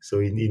 so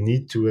he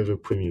need to have a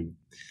premium.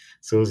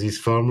 So this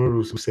farmer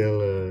who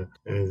sell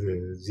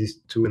these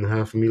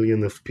 2.5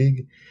 million of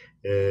pig,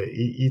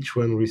 each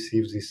one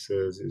receives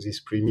this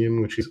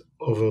premium, which is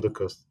over the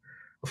cost.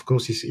 Of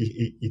course,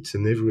 it's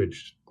an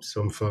average.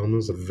 Some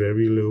farmers have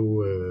very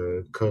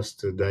low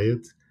cost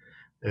diet,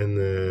 and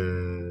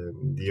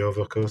the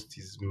overcost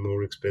is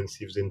more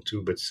expensive than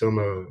two, but some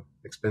are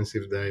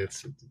expensive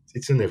diets.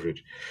 It's an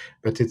average,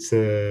 but that's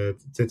the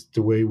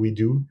way we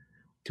do.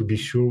 To be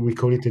sure, we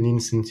call it an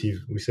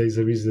incentive. We say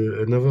there is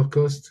an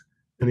overcost,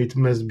 and it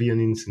must be an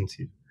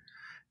incentive.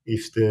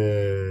 If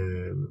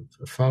the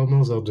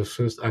farmers are the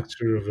first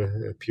actor of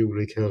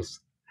public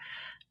health,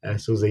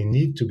 so they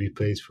need to be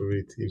paid for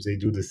it if they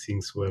do the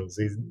things well.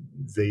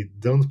 They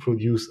don't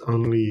produce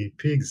only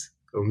pigs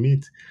or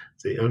meat.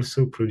 They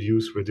also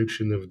produce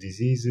reduction of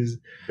diseases,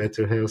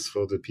 better health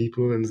for the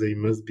people, and they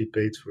must be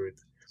paid for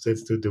it.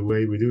 That's the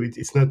way we do it.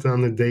 It's not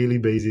on a daily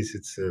basis.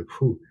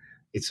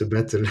 It's a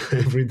battle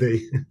every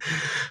day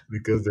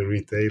because the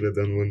retailer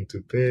don't want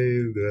to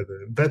pay.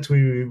 But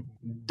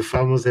the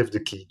farmers have the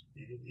key.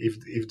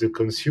 If the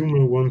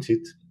consumer wants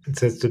it,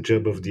 that's the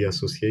job of the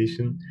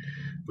association.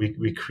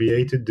 We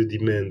created the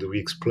demand. We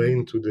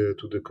explained to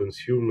the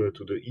consumer,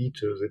 to the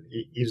eater, that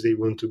if they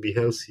want to be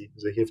healthy,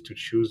 they have to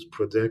choose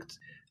products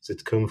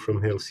that come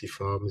from healthy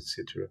farms,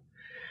 etc.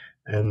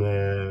 And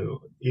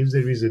if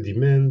there is a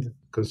demand,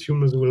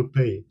 consumers will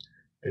pay.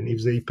 And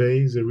if they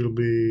pay, there will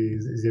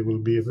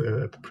be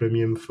a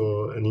premium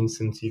for an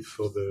incentive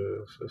for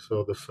the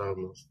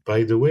farmers.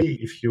 By the way,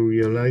 if you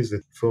realize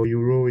that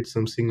 €4 it's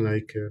something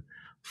like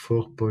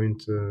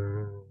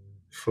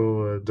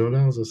 4.4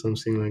 dollars or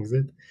something like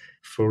that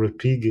for a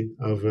pig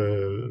of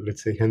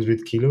let's say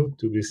 100 kilo,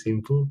 to be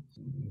simple,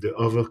 the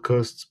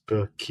overcost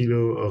per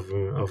kilo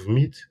of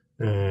meat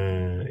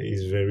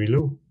is very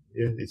low.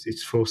 Yeah,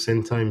 it's 4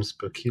 centimes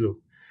per kilo.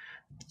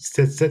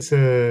 That's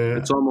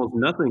It's almost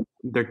nothing.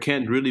 There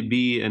can't really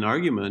be an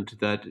argument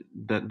that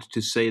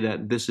to say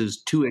that this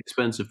is too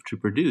expensive to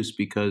produce,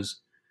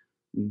 because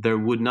there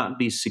would not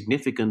be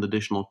significant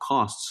additional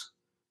costs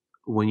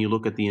when you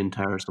look at the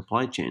entire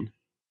supply chain.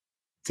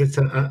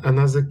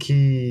 another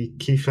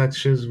key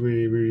factors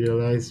we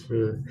realized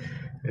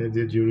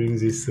during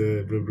this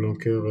Bleu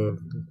Blanquer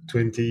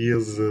 20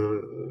 years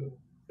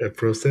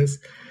process.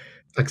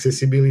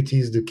 Accessibility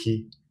is the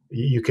key.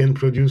 You can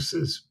produce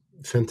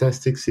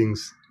fantastic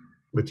things,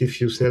 but if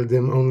you sell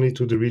them only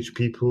to the rich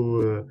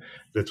people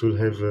that will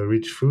have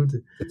rich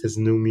food, it has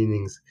no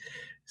meanings.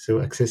 So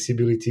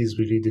accessibility is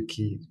really the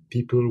key.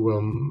 People who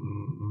are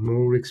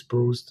more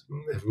exposed,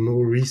 have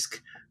more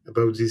risk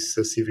about these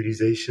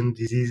civilization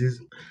diseases,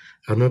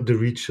 are not the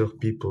richer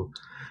people.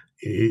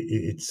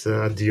 It's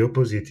the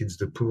opposite. It's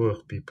the poorer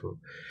people.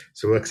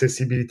 So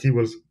accessibility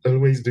was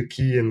always the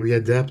key, and we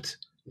adapt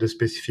the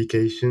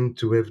specification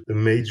to have a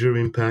major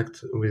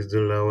impact with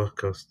the lower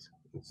cost.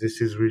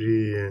 This is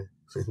really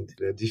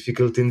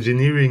difficult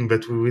engineering,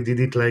 but we did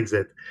it like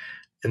that.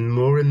 And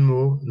more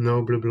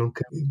now, Bleu Blanc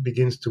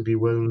begins to be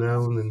well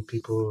known, and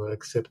people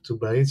accept to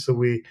buy it.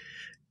 So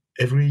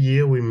every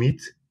year we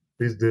meet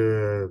with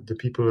the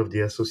people of the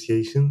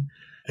association,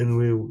 and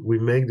we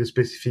make the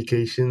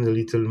specification a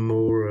little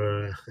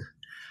more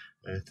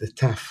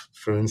tough.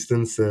 For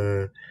instance,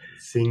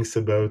 things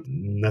about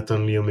not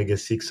only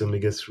omega-6,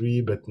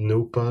 omega-3, but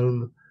no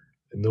palm,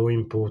 no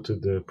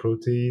imported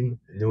protein,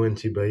 no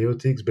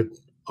antibiotics. But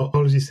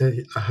all this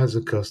has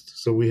a cost,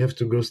 so we have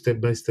to go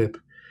step by step.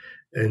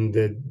 And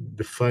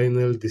the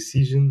final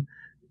decision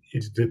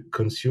is the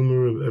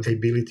consumer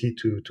ability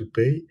to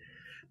pay.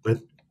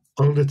 But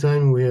all the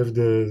time we have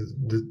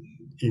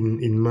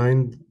in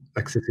mind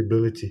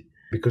accessibility,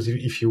 because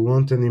if you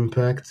want an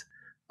impact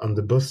on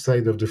the both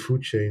side of the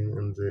food chain,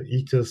 on the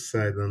eater's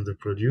side, on the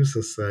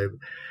producer side,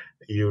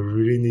 you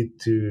really need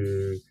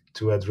to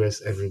address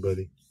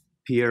everybody.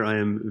 Pierre, I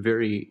am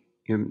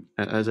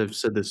as I've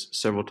said this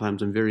several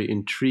times, I'm very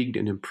intrigued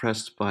and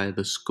impressed by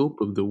the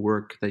scope of the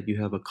work that you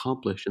have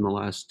accomplished in the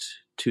last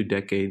 2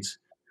 decades,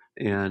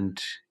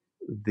 and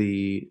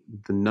the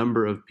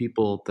number of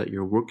people that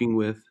you're working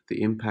with,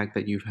 the impact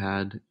that you've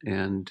had,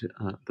 and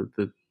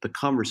the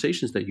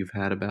conversations that you've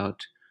had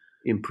about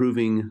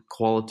improving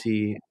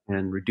quality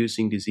and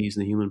reducing disease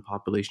in the human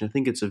population. I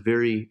think it's a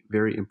very,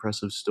 very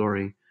impressive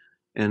story.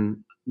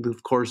 And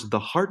of course, the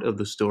heart of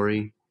the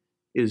story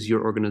is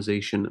your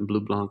organization, Bleu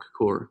Blanc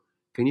Corps.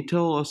 Can you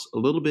tell us a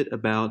little bit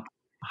about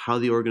how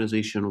the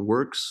organization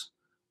works?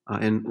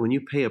 And when you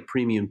pay a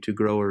premium to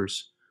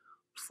growers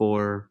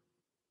for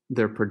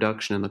their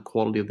production and the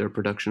quality of their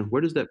production,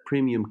 where does that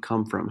premium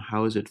come from?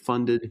 How is it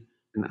funded?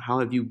 And how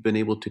have you been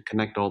able to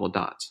connect all the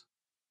dots?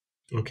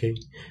 Okay.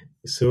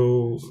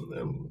 So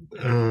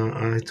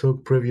I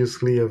talked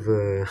previously of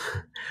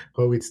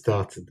how it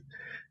started.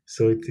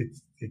 So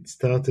it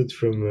started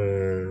from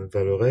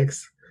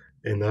Valorex,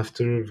 and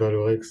after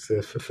Valorex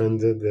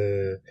funded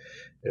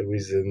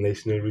with the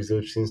National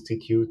Research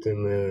Institute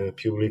and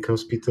public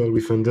hospital,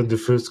 we funded the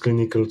first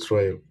clinical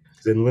trial.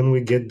 Then when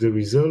we get the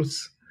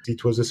results,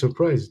 it was a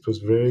surprise. It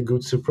was a very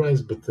good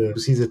surprise. But to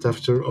see that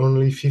after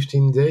only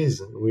 15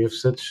 days, we have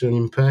such an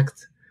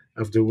impact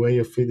of the way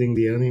of feeding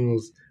the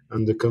animals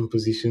on the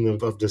composition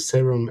of the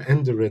serum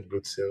and the red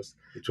blood cells.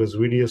 It was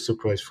really a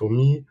surprise for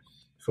me,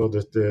 for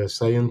the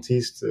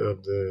scientists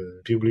of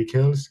the public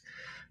health,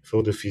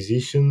 for the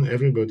physician.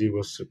 Everybody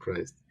was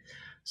surprised.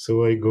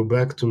 So I go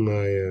back to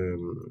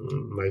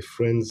my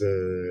friends,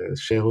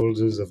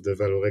 shareholders of the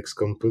Valorex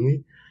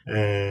company,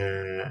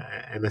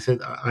 and I said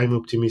I'm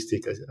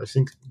optimistic. I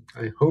think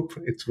I hope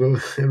it will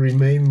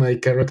remain my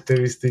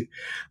characteristic.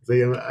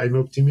 I'm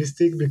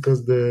optimistic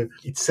because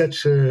it's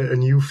such a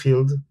new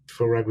field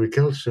for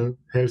agriculture,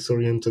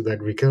 health-oriented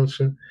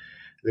agriculture.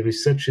 There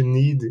is such a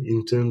need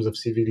in terms of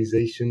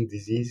civilization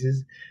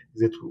diseases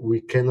that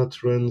we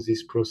cannot run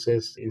this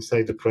process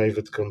inside a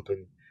private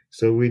company.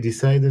 So we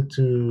decided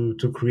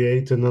to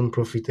create a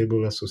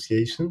non-profitable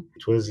association.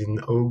 It was in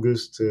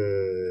August.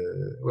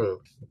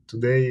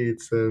 Today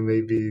it's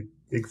maybe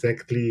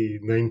exactly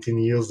 19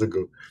 years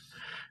ago.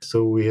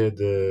 So we had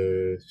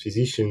a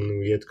physician,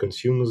 we had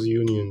consumers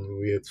union,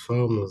 we had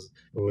farmers,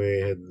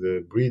 we had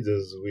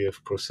breeders, we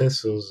have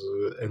processors,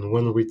 and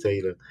one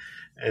retailer.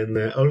 And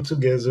all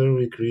together,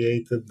 we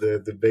created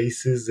the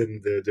basis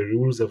and the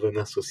rules of an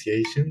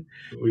association.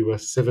 We were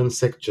 7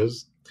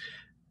 sectors.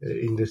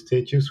 In the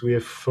statutes, we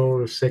have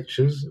 4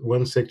 sectors.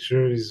 One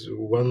sector is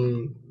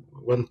one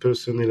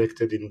person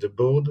elected in the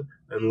board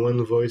and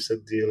one voice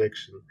at the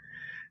election.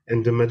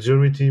 And the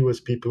majority was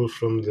people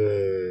from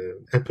the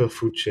upper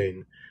food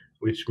chain,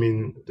 which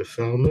means the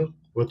farmer,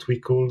 what we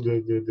call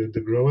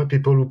the grower,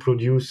 people who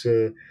produce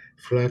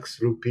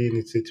flax, lupin,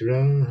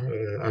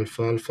 etc.,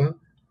 alfalfa.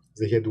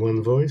 They had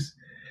one voice.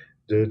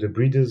 The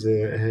breeders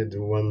had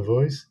one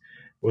voice.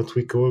 What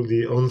we call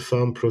the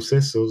on-farm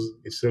processors,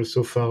 it's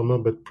also farmer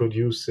but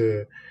produce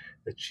a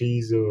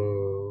cheese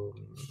or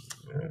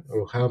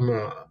ham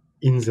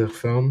in their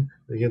farm.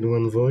 They had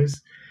one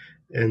voice,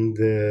 and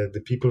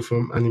the people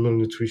from animal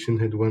nutrition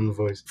had one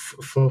voice.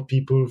 4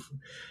 people,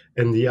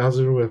 and the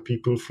other were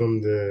people from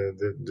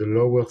the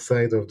lower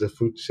side of the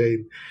food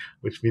chain,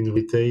 which means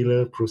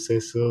retailer,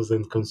 processors,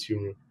 and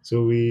consumer.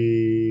 So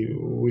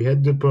we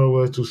had the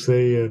power to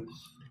say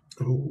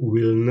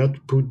we'll not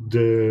put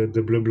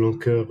the Bleu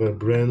Blanc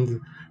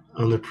brand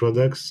on the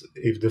products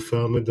if the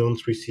farmer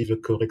don't receive a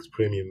correct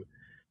premium.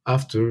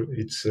 After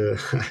it's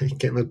I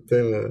cannot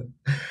tell.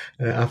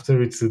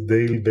 After it's a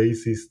daily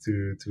basis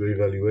to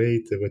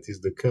evaluate what is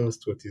the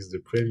cost, what is the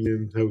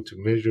premium, how to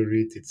measure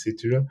it,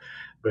 etc.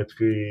 But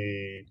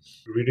we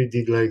really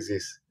did like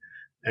this.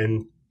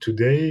 And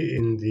today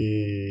in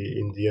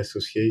the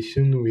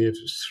association we have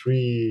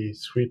three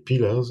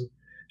pillars.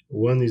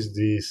 One is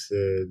this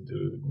the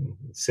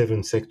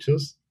 7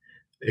 sectors: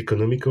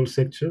 economical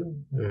sector,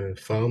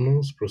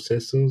 farmers,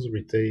 processors,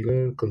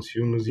 retailer,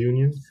 consumers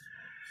union.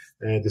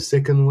 The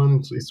second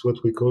one is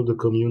what we call the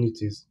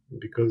communities,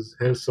 because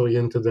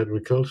health-oriented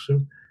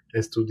agriculture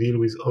has to deal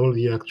with all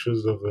the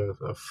actors of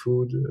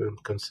food,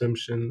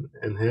 consumption,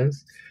 and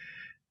health.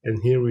 And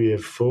here we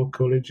have 4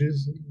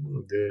 colleges.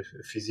 The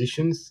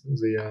physicians,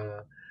 they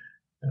are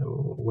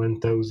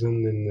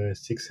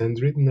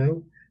 1,600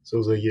 now.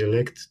 So they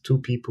elect 2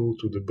 people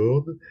to the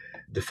board.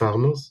 The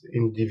farmers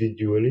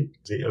individually,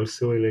 they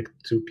also elect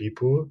 2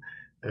 people.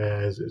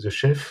 The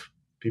chef,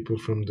 people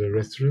from the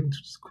restaurant,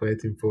 which is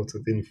quite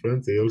important in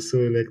France, they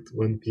also elect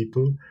 1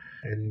 people.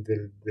 And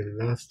the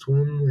last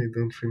one, I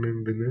don't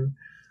remember now.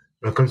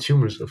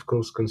 Consumers, of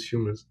course,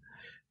 consumers.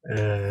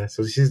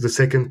 So this is the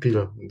second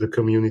pillar, the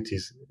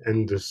communities.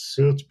 And the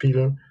third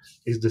pillar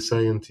is the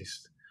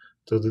scientists.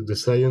 So the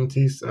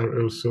scientists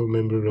are also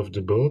members of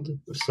the board.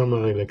 Some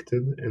are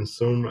elected and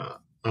some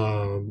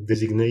are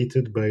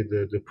designated by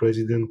the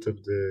president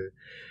of the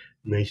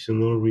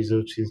National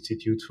Research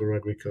Institute for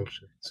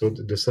Agriculture. So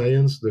the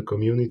science, the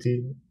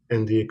community,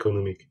 and the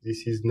economic.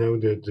 This is now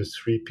the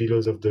 3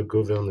 pillars of the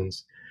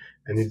governance.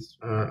 And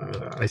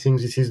I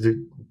think this is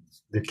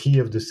the key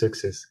of the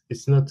success.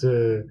 It's not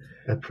a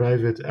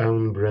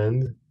private-owned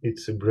brand.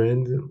 It's a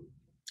brand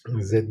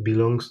that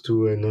belongs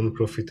to a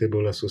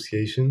non-profitable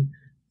association,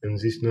 and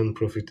this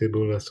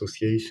non-profitable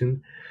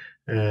association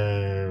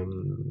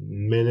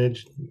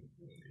managed,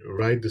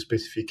 write the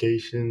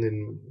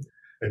specification,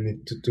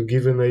 to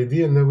give an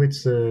idea. Now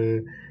it's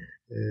the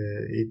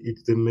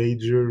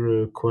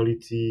major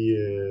quality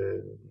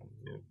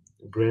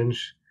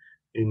branch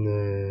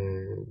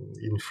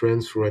in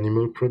France for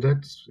animal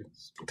products.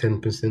 It's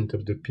 10%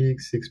 of the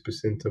pigs,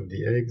 6% of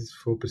the eggs,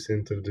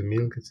 4% of the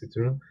milk,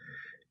 etc.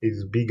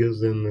 It's bigger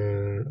than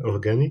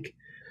organic.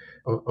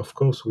 Of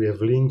course, we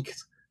have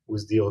linked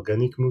with the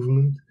organic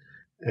movement,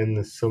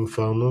 and some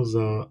farmers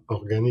are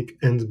organic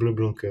and bleu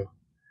blanqueur.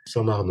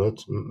 Some are not.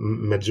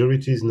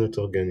 Majority is not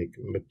organic,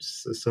 but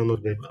some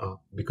of them are.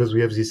 Because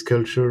we have this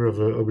culture of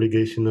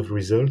obligation of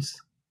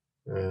results,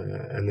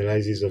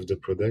 analysis of the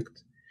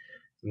product,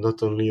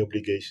 not only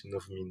obligation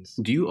of means.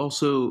 Do you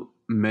also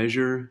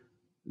measure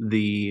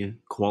the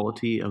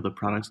quality of the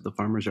products that the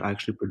farmers are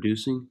actually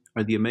producing?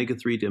 Are the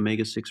omega-3 to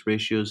omega-6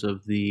 ratios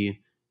of the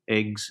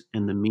eggs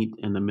and the meat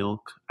and the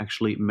milk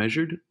actually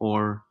measured,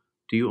 or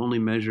do you only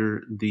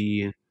measure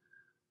the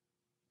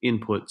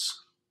inputs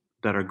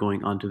that are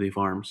going onto the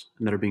farms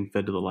and that are being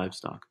fed to the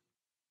livestock?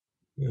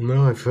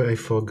 No, I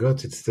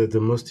forgot. It's the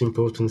most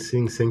important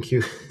thing. Thank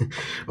you.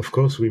 Of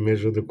course, we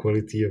measure the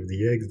quality of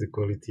the eggs, the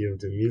quality of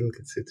the milk,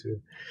 etc.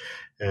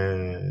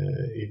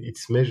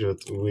 It's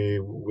measured.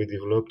 We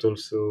developed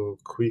also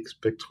quick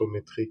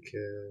spectrometric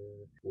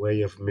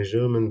way of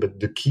measurement, but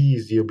the key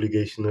is the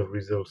obligation of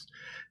results.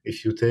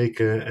 If you take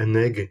an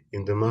egg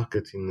in the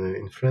market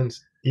in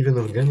France, even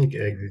organic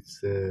eggs,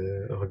 it's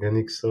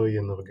organic soy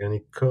and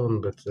organic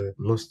corn, but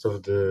most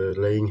of the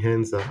laying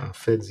hens are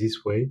fed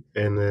this way.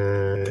 And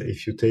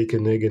if you take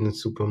an egg in a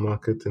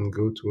supermarket and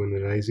go to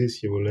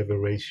analysis, you will have a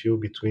ratio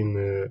between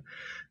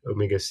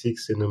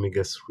omega-6 and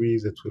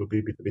omega-3 that will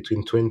be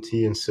between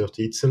 20 and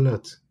 30. It's a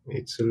lot.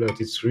 It's a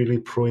lot. It's really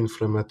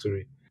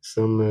pro-inflammatory.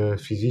 Some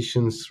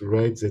physicians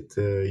write that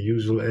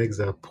usual eggs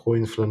are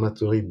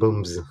pro-inflammatory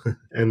bombs,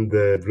 and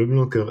bleu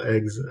blanqueur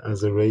eggs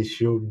has a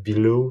ratio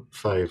below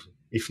 5.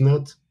 If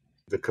not,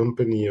 the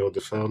company or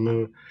the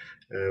farmer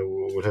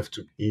will have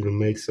to either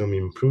make some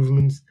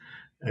improvements,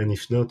 and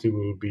if not, it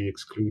will be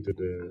excluded.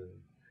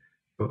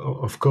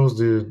 Of course,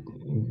 the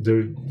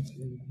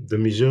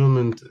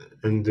measurement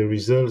and the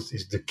results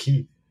is the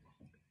key.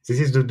 This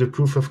is the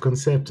proof of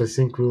concept. I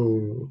think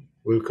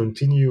will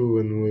continue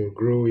and will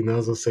grow in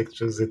other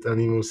sectors than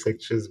animal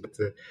sectors. But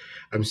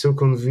I'm so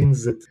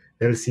convinced that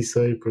healthy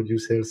soil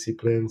produce healthy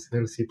plants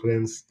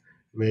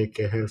make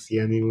healthy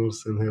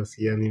animals, and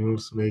healthy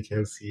animals make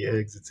healthy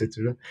eggs,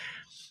 etc.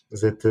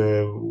 That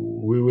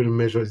we will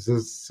measure.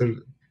 So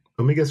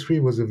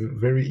omega-3 was a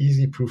very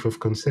easy proof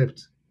of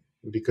concept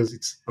because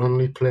it's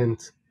only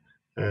plant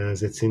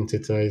that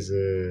synthesize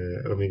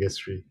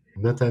omega-3,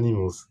 not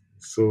animals.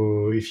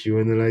 So if you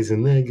analyze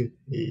an egg,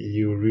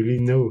 you really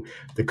know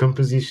the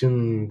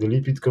composition, the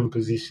lipid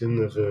composition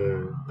of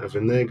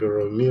an egg or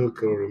a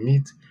milk or a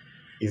meat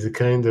is a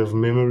kind of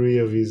memory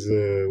of his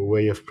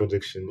way of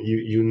production.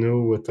 You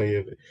know what I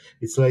have.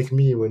 It's like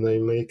me when I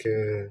make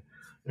a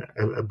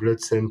blood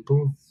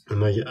sample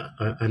and I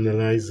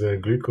analyze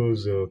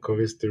glucose or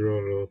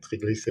cholesterol or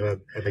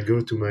triglyceride, and I go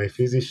to my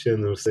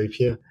physician or say,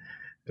 Pierre,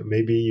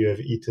 maybe you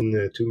have eaten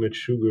too much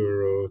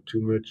sugar or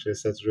too much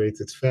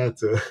saturated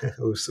fat,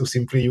 or so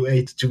simply you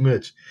ate too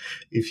much.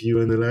 If you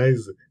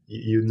analyze,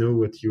 you know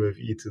what you have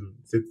eaten.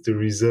 That's the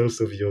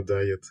results of your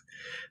diet.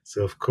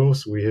 So of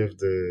course we have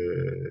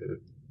the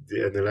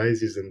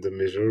analysis, and the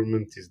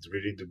measurement is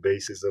really the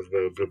basis of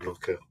bleu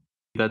blanqueur.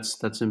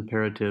 That's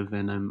imperative,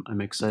 and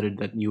I'm excited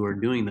that you are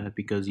doing that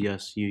because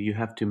yes, you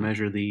have to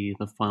measure the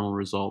final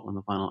result and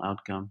the final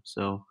outcome.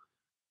 So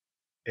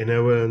And I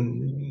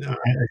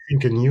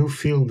think a new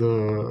field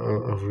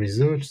of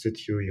research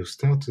that you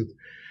started,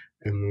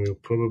 and we'll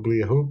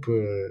probably, I hope,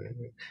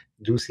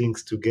 do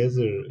things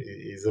together,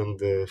 is on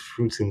the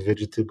fruits and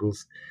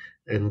vegetables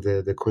and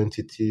the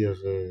quantity of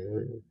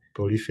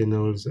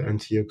polyphenols,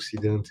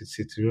 antioxidants,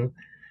 etc.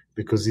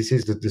 Because this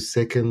is the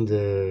second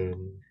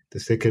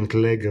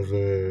leg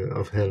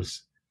of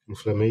health: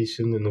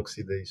 inflammation and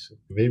oxidation.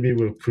 Maybe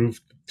we'll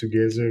prove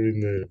together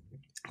in the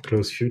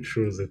close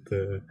future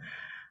that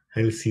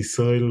healthy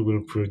soil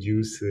will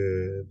produce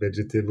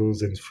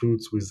vegetables and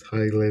fruits with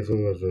high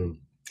level of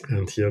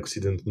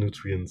antioxidant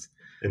nutrients,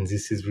 and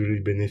this is really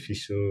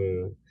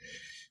beneficial.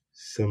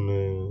 Some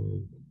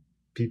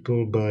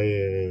people buy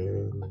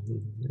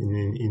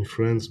in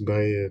France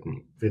buy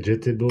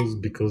vegetables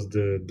because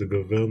the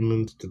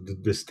government,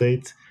 the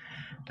state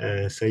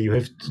say you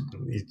have to,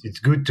 it's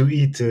good to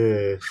eat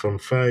from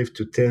 5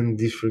 to 10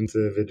 different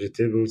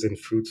vegetables and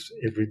fruits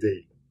every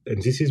day,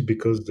 and this is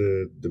because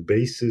the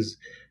basis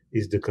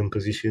is the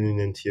composition in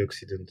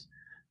antioxidants.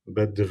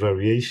 But the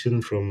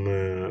variation from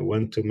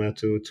one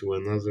tomato to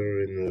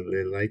another in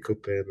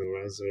lycopene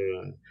or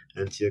other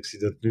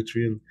antioxidant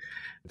nutrient,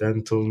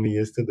 Dan told me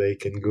yesterday,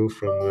 can go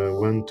from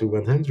 1 to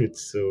 100.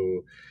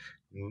 So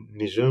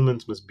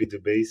measurement must be the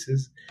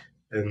basis,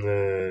 and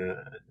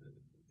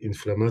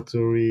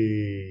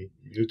inflammatory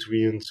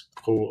nutrients,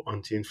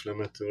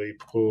 pro-anti-inflammatory,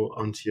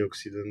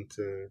 pro-antioxidant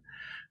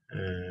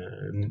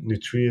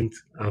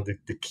nutrients are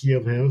the key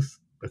of health,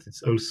 but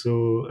it's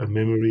also a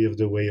memory of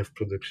the way of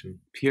production.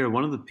 Pierre,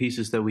 one of the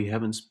pieces that we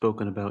haven't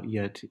spoken about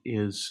yet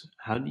is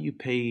how do you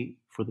pay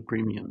for the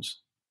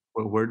premiums?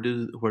 Where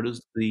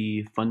does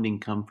the funding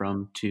come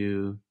from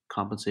to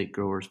compensate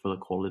growers for the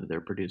quality that they're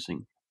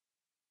producing?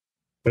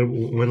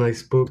 When I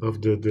spoke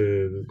of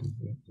the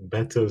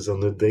battles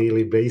on a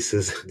daily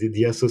basis,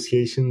 the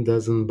association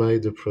doesn't buy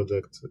the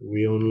product.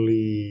 We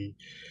only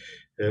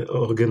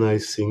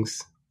organize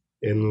things.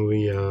 and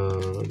we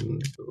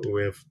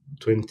have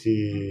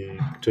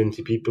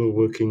 20 people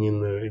working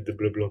in the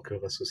Bleu Blanc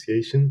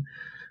Association.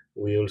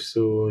 We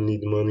also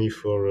need money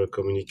for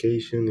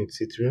communication,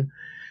 etc.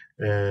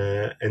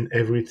 And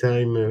every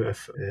time a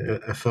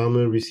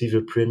farmer receives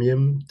a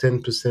premium,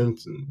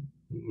 10%,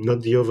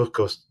 not the over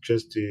cost,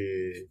 just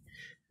the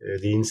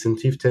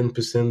incentive,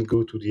 10%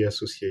 go to the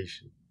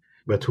association.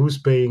 But who's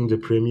paying the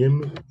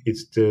premium?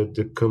 It's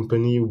the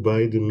company who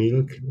buy the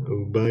milk,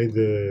 who buy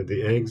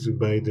the eggs, who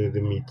buy the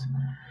meat.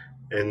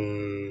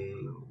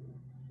 And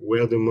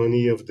where the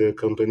money of the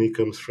company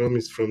comes from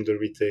is from the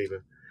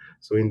retailer.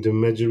 So in the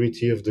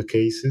majority of the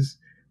cases,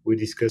 we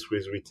discuss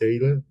with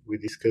retailer, we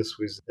discuss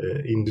with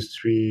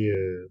industry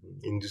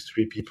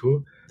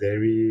people,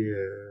 dairy,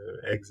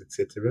 eggs,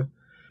 etc.,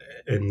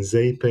 and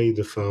they pay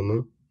the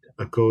farmer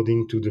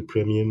according to the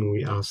premium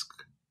we ask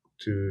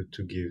to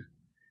give.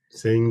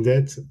 Saying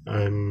that,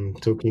 I'm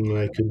talking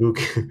like a book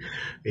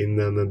in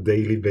on a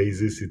daily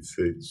basis.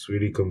 It's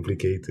really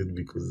complicated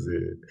because,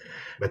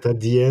 but at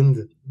the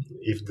end,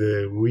 if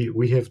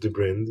we have the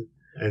brand,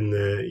 and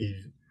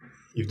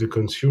if the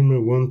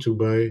consumer want to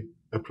buy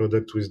a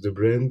product with the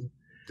brand,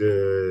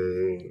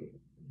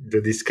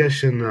 the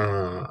discussion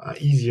are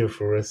easier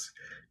for us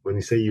when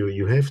you say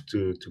you have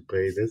to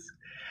pay this.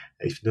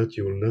 If not,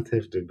 you will not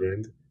have the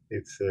brand.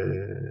 It's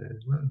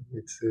well,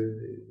 it's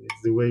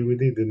the way we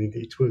did, and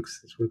it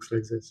works. It works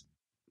like this.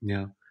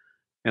 Yeah.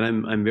 And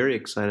I'm very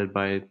excited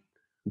by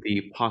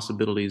the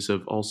possibilities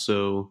of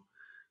also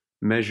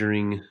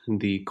measuring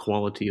the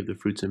quality of the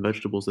fruits and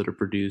vegetables that are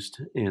produced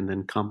and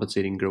then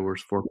compensating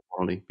growers for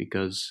quality,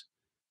 because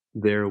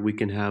there we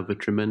can have a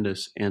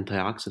tremendous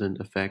antioxidant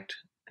effect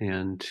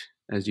and,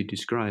 as you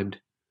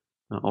described,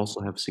 also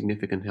have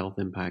significant health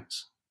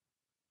impacts,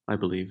 I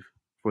believe,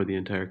 for the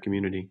entire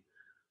community.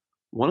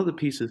 One of the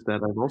pieces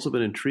that I've also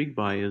been intrigued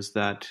by is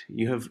that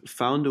you have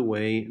found a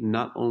way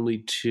not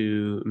only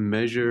to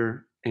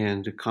measure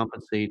and to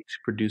compensate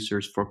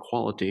producers for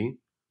quality,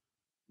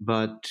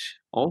 but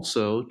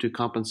also to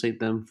compensate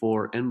them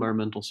for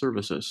environmental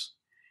services.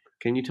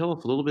 Can you tell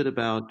us a little bit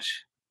about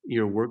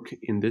your work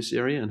in this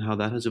area and how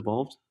that has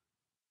evolved?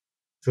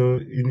 So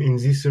in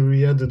this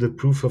area, the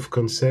proof of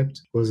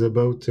concept was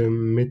about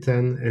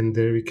methane and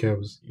dairy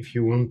cows. If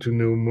you want to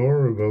know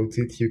more about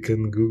it, you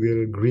can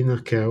Google greener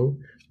cow,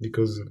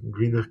 because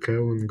greener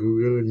cow on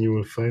Google, and you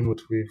will find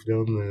what we've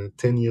done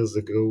 10 years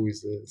ago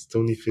with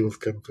Stonyfield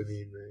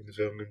company in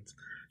Vermont.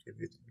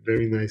 It's a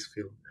very nice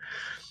film.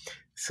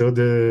 So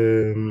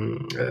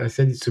I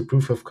said it's a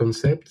proof of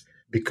concept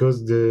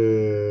because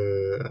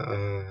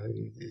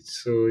it's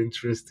so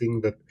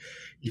interesting that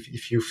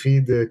if you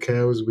feed the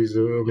cows with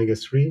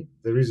omega-3,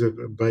 there is a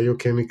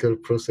biochemical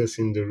process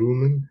in the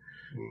rumen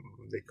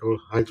they call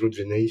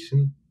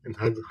hydrogenation, and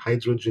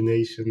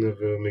hydrogenation of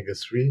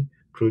omega-3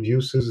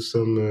 produces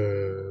some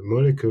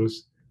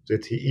molecules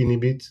that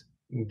inhibit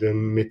the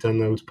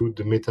methane output,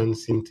 the methane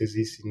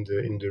synthesis in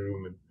the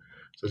rumen.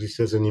 So this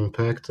has an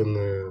impact on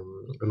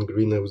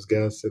greenhouse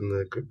gas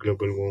and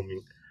global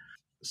warming.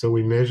 So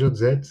we measured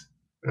that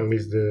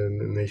with the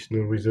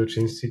National Research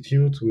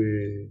Institute.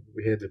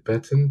 We had a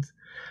patent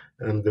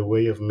and the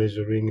way of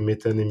measuring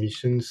methane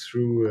emissions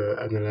through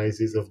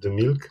analysis of the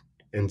milk.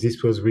 And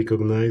this was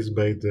recognized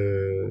by the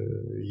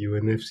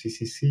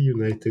UNFCCC,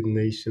 United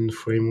Nations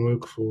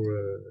Framework for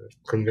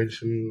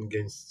Convention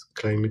Against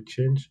Climate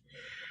Change,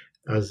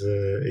 as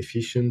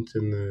efficient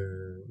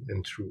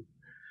and true.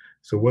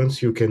 So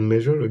once you can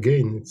measure,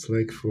 again, it's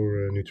like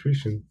for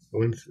nutrition.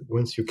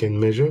 Once you can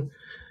measure,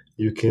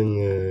 you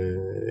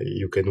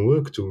can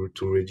work to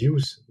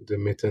reduce the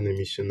methane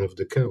emission of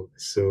the cow.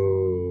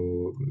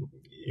 So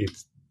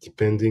it's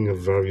depending on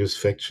various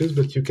factors,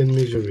 but you can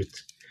measure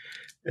it.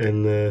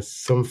 And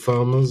some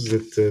farmers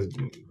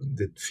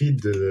that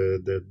feed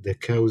the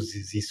cows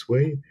this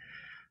way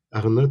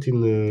are not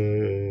in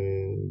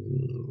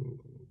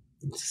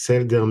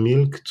sell their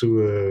milk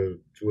to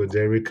a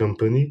dairy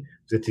company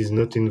that is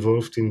not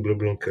involved in Bleu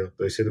Blanc. So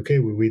I said, okay,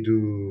 we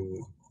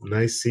do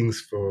nice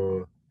things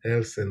for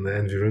health and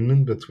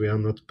environment, but we are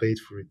not paid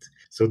for it.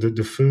 So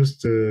the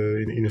first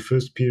in the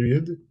first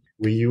period,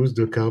 we used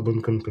the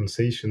carbon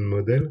compensation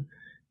model,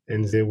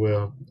 and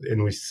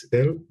we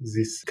sell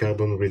this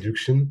carbon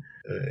reduction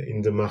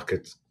in the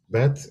market.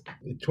 But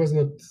it was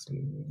not.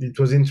 It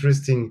was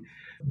interesting,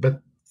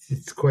 but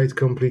it's quite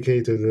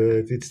complicated.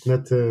 It's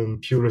not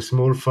pure a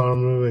small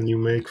farmer and you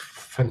make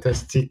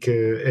fantastic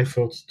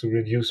efforts to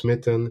reduce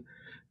methane,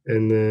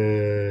 and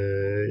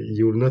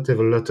you will not have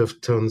a lot of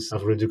tons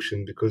of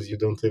reduction because you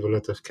don't have a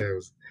lot of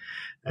cows,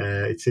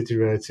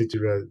 etc.,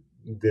 etc.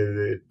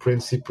 The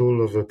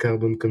principle of a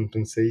carbon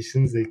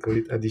compensation, they call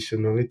it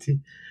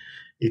additionality.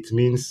 It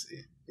means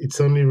it's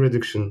only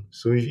reduction.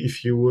 So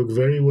if you work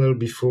very well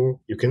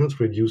before, you cannot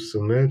reduce so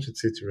much,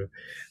 etc.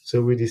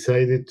 So we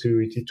decided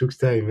it took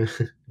time.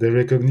 The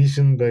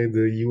recognition by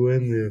the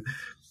UN,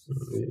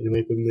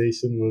 United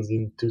Nations, was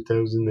in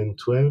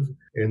 2012,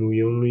 and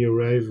we only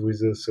arrived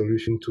with a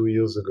solution 2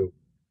 years ago.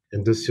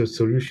 And the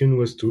solution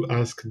was to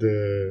ask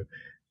the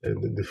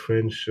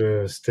French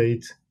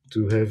state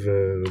to have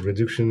a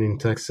reduction in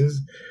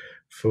taxes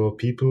for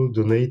people,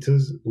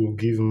 donators who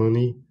give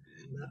money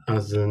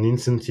as an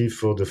incentive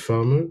for the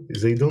farmer.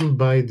 They don't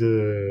buy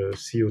the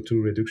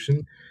CO2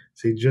 reduction.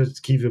 They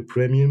just give a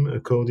premium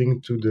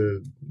according to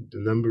the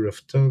number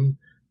of ton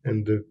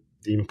and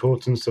the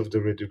importance of the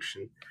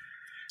reduction.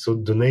 So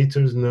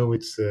donators now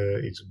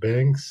it's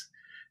banks,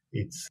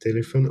 it's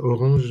telephone,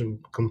 Orange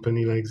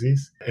company like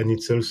this, and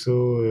it's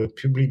also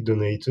public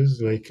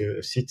donators like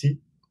a city,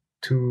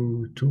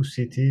 two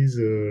cities,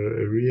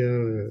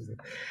 area,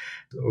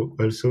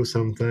 also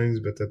sometimes,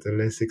 but at a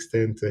less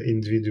extent,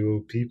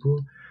 individual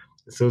people.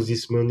 So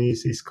this money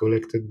is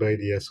collected by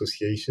the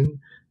association,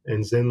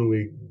 and then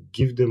we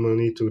give the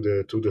money to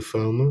the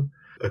farmer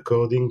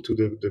according to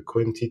the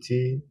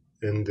quantity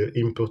and the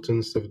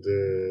importance of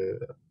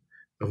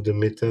the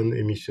methane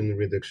emission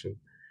reduction.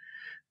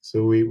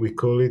 So we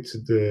call it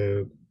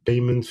the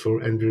payment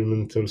for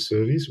environmental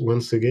service.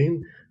 Once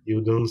again,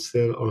 you don't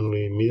sell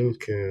only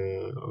milk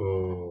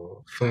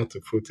or fat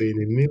or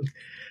protein in milk,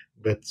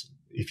 but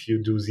if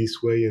you do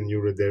this way and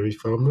you're a dairy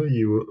farmer,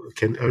 you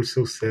can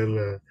also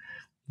sell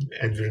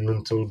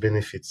environmental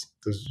benefits.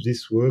 So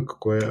this work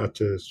quite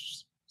at a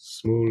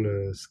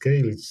small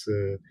scale.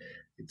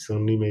 It's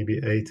only maybe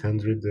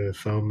 800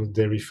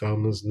 dairy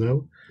farmers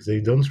now.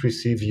 They don't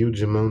receive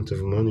huge amount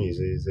of money.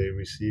 They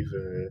receive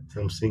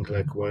something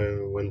like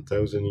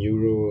 1,000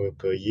 euro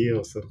per year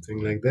or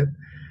something like that.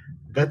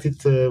 But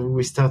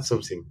we start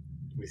something.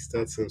 We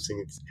start something.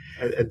 It's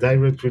a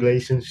direct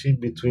relationship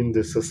between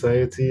the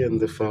society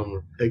and the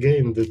farmer.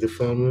 Again, the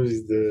farmer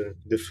is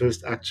the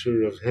first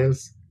actor of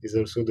health. Is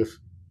also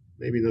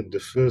maybe not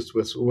the first,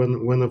 but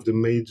one of the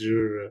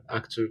major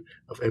actor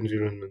of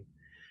environment.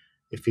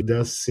 If he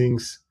does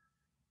things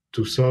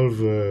to solve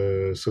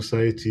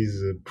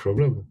society's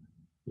problem,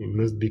 he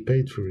must be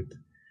paid for it,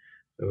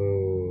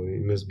 or he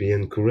must be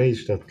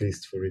encouraged at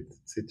least for it,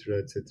 etc.,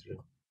 etc.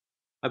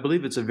 I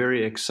believe it's a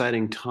very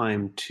exciting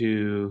time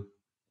to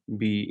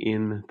be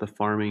in the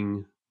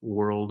farming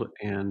world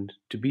and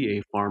to be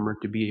a farmer,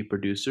 to be a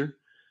producer.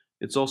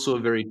 It's also a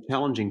very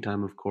challenging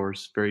time, of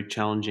course, very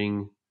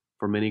challenging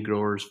for many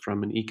growers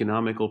from an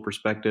economical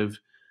perspective.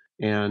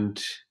 And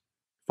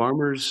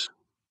farmers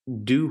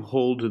do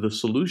hold the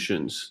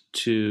solutions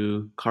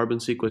to carbon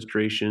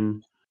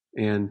sequestration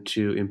and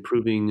to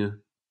improving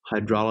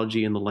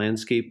hydrology in the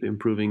landscape,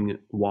 improving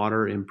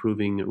water,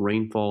 improving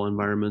rainfall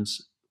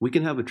environments. We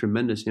can have a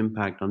tremendous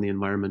impact on the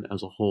environment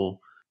as a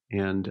whole.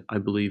 And I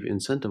believe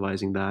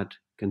incentivizing that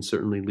can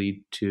certainly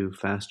lead to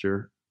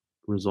faster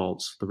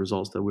results, the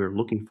results that we're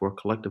looking for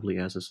collectively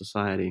as a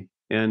society.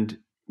 And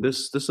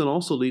this then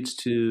also leads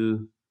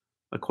to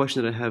a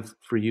question that I have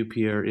for you,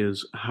 Pierre,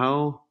 is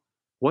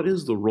what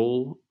is the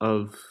role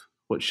of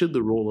what should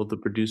the role of the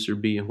producer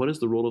be, and what is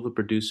the role of the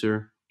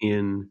producer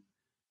in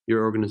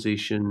your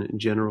organization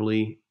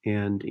generally,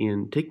 and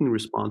in taking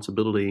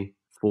responsibility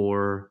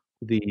for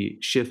the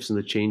shifts and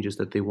the changes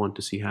that they want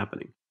to see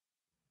happening?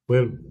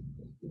 Well,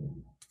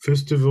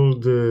 first of all,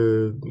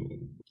 the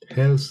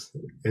health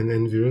and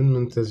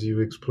environment, as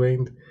you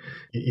explained,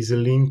 is a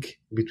link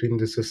between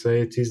the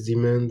society's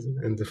demand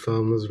and the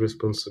farmer's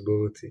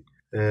responsibility.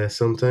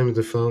 Sometimes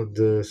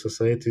the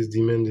society's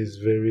demand is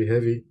very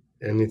heavy,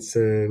 and it's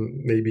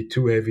maybe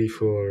too heavy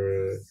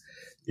for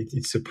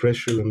it's a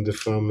pressure on the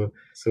farmer.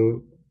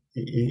 So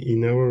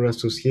in our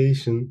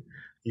association,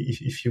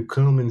 if you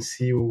come and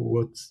see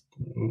what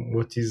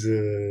is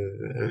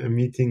a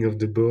meeting of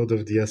the board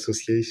of the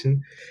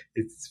association,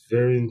 it's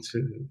very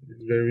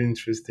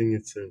interesting.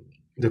 It's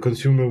the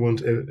consumer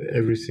want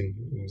everything.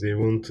 They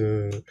want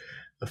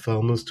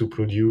farmers to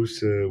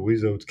produce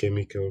without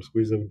chemicals,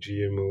 without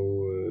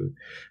GMO,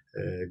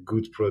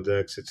 good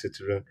products,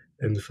 etc.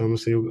 And the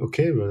farmers say,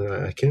 okay,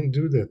 well, I can't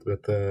do that,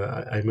 but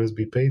I must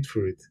be paid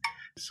for it.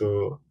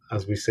 So,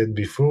 as we said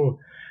before,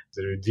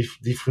 there are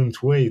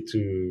different way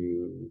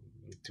to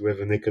have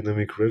an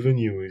economic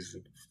revenue. Is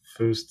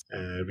first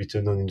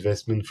return on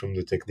investment from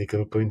the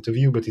technical point of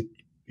view, but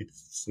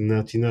it's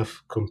not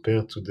enough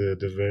compared to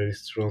the very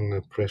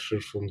strong pressure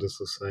from the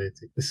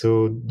society.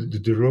 So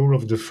the role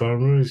of the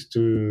farmer is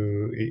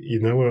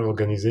in our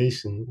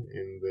organization,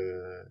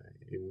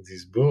 in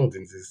this board,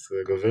 in this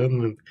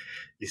government,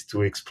 is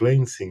to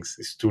explain things,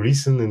 is to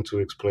listen and to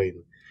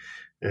explain.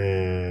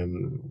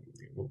 Um,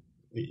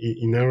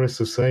 in our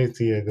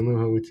society, I don't know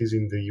how it is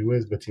in the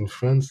US, but in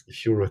France,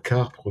 if you're a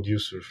car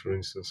producer, for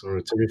instance, or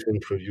a telephone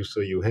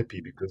producer, you're happy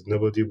because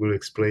nobody will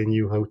explain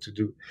you how to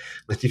do.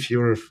 But if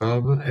you're a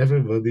farmer,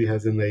 everybody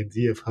has an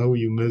idea of how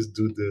you must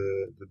do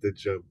the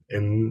job.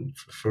 And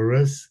for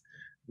us,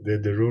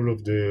 the role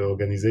of the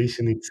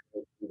organization, it's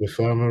the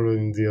farmer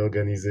in the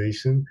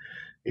organization,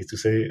 is to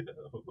say,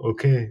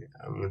 okay,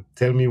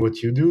 tell me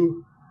what you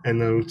do,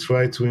 and I'll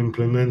try to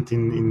implement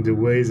in the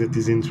way that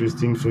is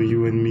interesting for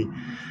you and me.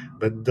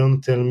 But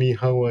don't tell me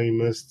how I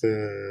must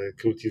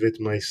cultivate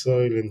my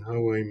soil and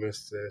how I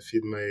must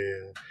feed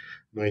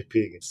my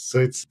pig.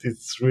 So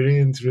it's really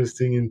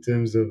interesting in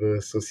terms of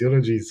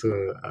sociology. So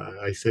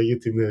I say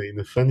it in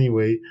a funny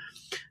way,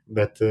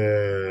 but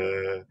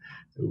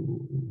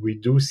We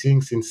do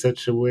things in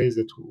such a way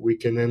that we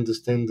can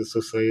understand the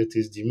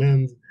society's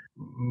demand,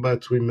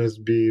 but we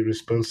must be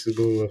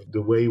responsible of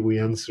the way we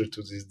answer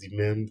to this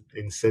demand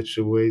in such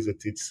a way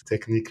that it's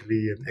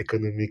technically and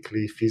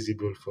economically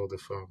feasible for the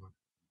farmer.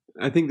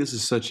 I think this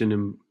is such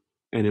an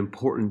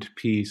important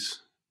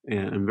piece,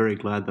 and I'm very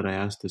glad that I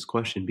asked this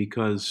question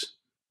because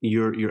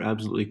you're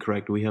absolutely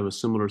correct. We have a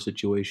similar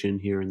situation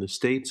here in the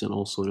States and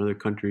also in other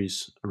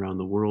countries around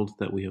the world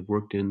that we have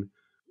worked in,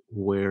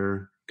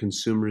 where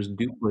consumers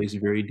do place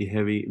very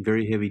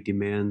heavy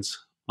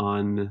demands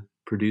on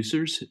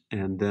producers,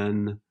 and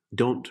then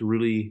don't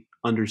really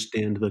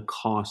understand the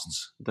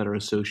costs that are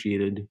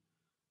associated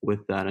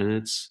with that. And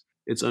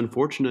it's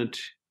unfortunate.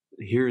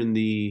 Here in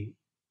the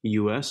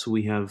US,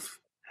 we have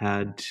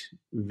had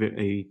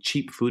a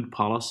cheap food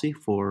policy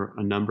for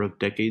a number of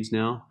decades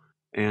now,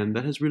 and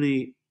that has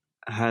really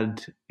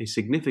had a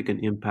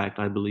significant impact,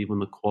 I believe, on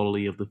the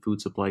quality of the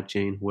food supply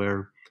chain.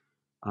 Where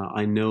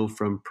I know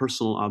from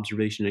personal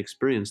observation and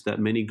experience that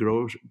many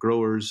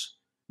growers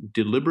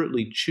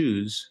deliberately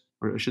choose,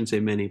 or I shouldn't say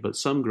many, but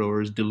some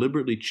growers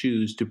deliberately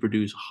choose to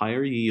produce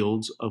higher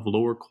yields of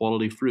lower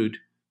quality fruit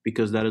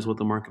because that is what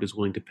the market is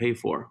willing to pay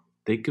for.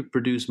 They could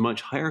produce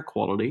much higher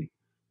quality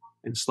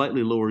and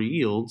slightly lower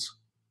yields,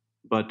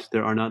 but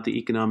there are not the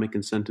economic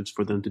incentives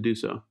for them to do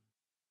so.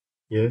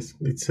 Yes,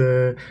 it's.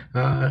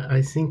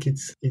 I think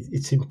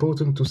it's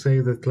important to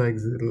say that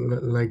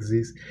like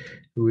this,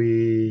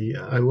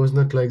 I was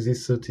not like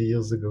this 30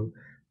 years ago,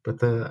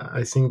 but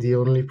I think the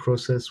only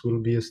process will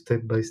be a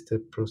step by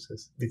step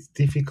process. It's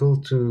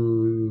difficult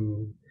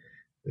to,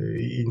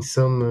 in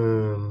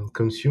some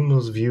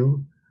consumers'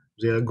 view,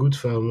 there are good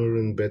farmer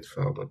and bad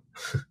farmer.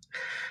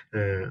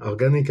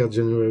 Organic are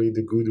generally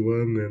the good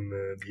one, and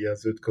the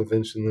other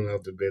conventional are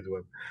the bad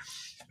one.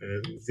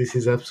 This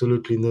is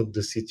absolutely not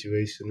the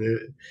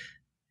situation.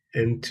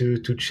 And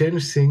to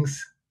change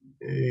things,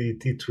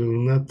 it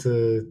will not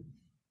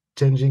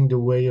changing the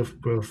way of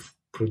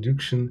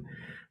production.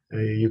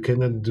 You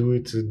cannot do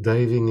it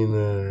diving in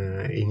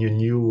a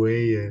new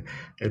way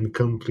and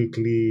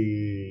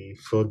completely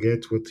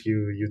forget what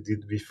you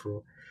did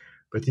before.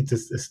 But it's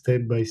a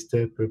step by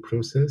step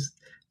process,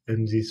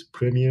 and this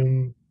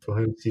premium for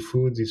healthy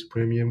food, this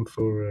premium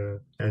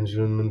for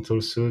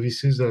environmental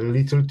services are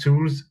little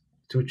tools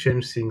to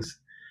change things.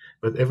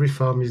 But every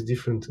farm is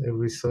different,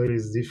 every soil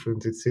is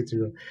different,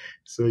 etc.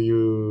 So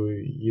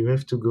you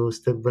have to go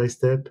step by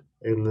step,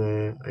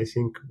 and I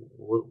think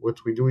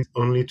what we do is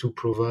only to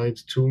provide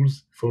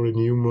tools for a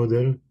new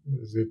model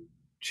that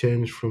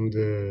change from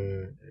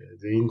the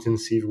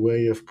intensive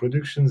way of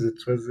production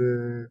that was.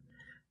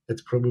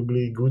 Had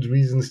probably good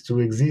reasons to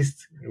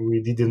exist.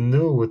 We didn't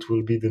know what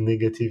will be the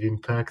negative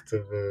impact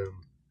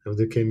of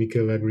the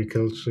chemical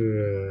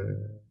agriculture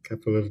a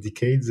couple of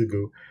decades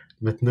ago.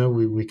 But now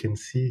we can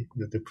see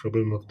that the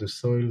problem of the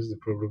soils, the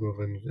problem of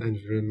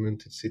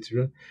environment,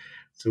 etc.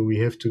 So we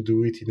have to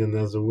do it in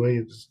another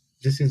way.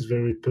 This is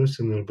very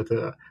personal, but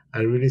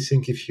I really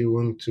think if you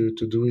want to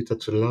do it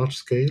at a large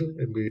scale,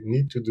 and we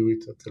need to do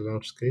it at a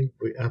large scale,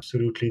 we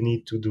absolutely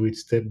need to do it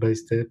step by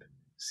step,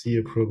 see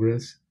a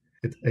progress,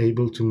 get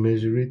able to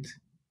measure it,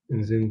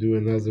 and then do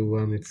another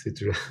one,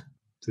 etc.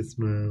 That's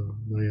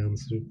my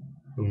answer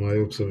or my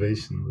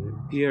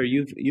observation. Pierre,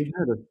 you've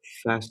had a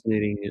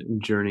fascinating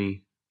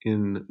journey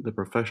in the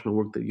professional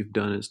work that you've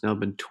done. It's now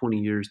been 20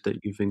 years that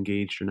you've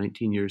engaged, or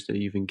 19 years that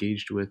you've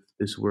engaged with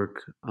this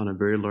work on a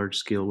very large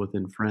scale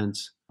within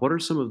France. What are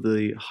some of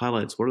the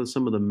highlights? What are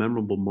some of the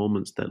memorable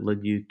moments that led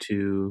you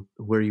to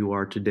where you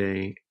are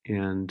today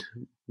and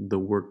the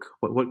work?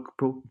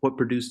 What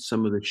produced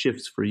some of the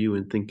shifts for you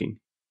in thinking?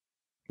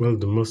 Well,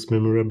 the most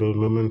memorable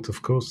moment,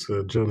 of course,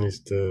 John,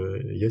 is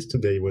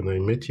yesterday when I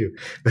met you.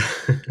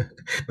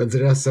 But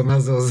there are some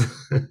others.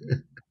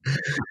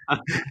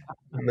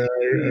 No,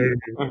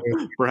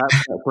 Perhaps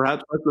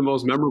that's the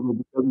most memorable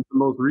because it's the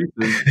most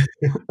recent.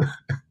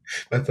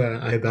 but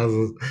I had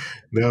others.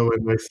 Now,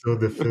 when I saw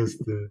the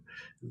first,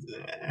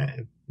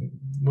 uh,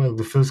 well,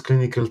 the first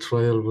clinical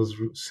trial was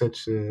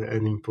such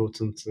an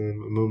important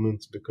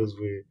moment because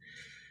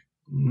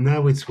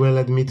now it's well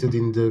admitted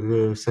in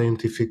the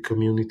scientific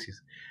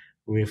communities.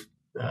 We've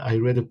I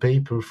read a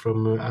paper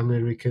from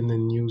American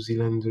and New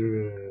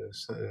Zealander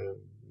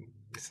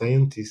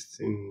scientists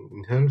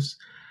in health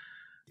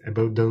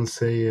about don't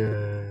say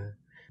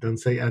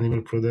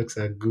animal products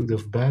are good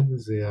or bad.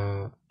 They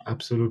are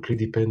absolutely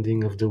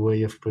depending of the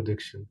way of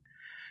production.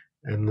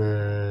 And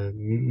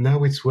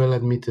now it's well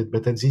admitted,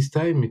 but at this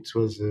time it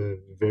was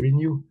very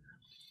new.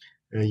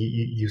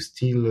 You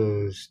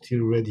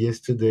still read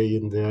yesterday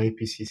in the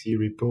IPCC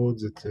report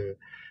that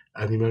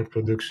animal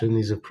production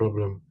is a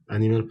problem.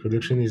 Animal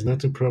production is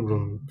not a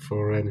problem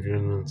for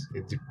environment,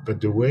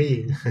 but the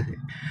way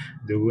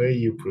the way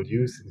you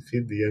produce and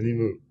feed the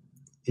animal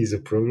is a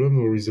problem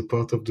or is a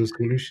part of the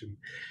solution.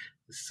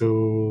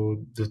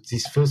 So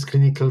these first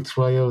clinical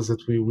trials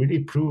that we really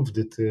proved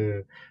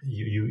that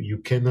you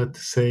cannot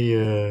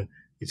say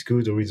it's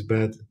good or it's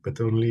bad,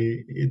 but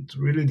only it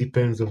really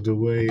depends of the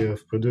way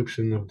of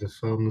production of the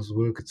farmer's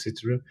work,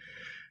 etc.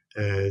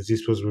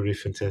 This was really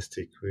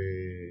fantastic.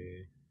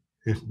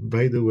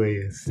 By the way,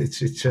 it's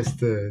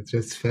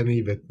just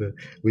funny, but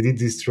we did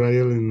this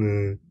trial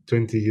in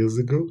 20 years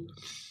ago,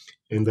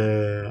 and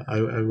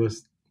I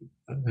was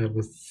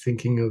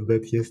thinking of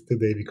that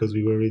yesterday because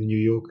we were in New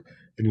York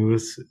and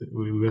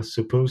we were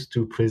supposed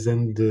to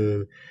present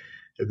the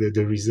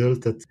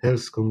result at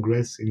Health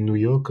Congress in New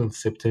York on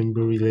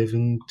September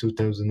 11,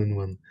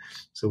 2001.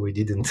 So we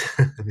didn't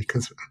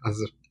because of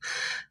other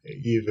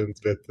events.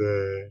 But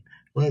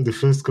well, the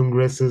first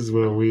congresses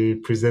where we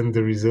present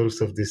the results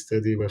of this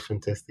study were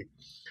fantastic.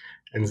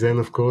 And then,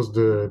 of course,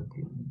 the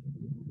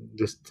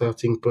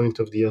starting point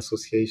of the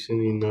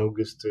association in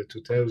August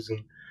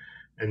 2000,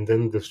 and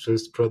then the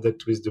first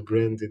product with the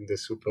brand in the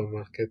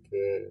supermarket.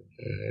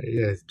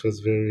 Yeah, it was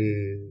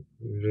very,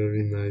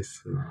 very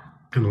nice.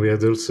 And we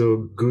had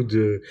also good.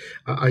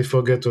 I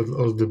forget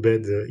all the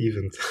bad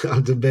events,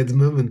 all the bad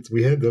moments.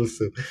 We had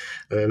also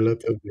a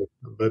lot of them.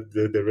 But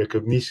the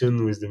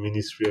recognition with the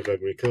Ministry of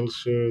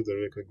Agriculture, the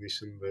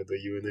recognition by the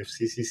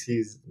UNFCCC,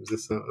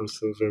 these are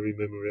also very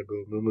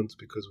memorable moments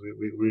because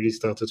we really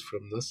started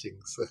from nothing.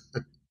 So.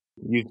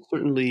 You've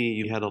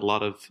certainly had a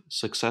lot of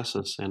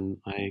successes, and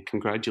I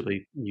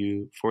congratulate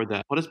you for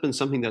that. What has been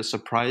something that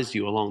surprised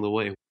you along the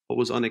way? What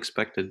was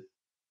unexpected?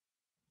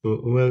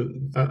 Well,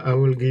 I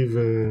will give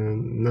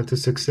not a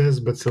success,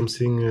 but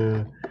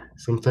something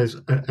sometimes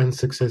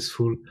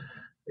unsuccessful.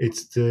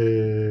 It's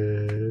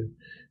the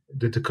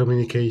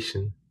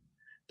communication.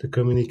 The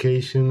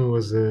communication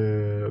was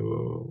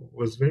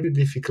very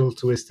difficult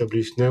to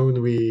establish. Now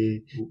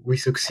we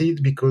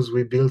succeed because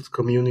we build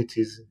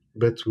communities,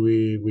 but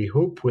we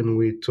hope when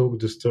we talk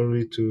the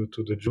story to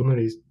the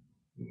journalists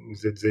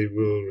that they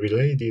will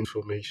relay the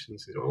information.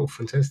 Say, oh,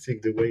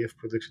 fantastic, the way of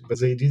production. But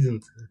they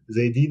didn't.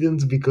 They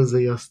didn't because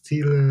they are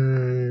still,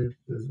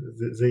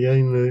 they are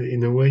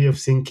in a way of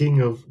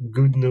thinking of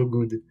good, no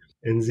good.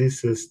 And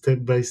this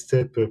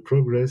step-by-step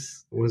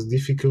progress was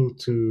difficult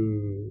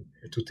to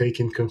take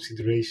in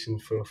consideration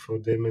for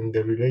them, and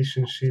the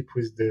relationship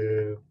with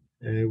the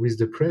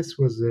press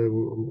was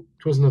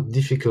it was not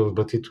difficult,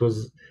 but it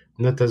was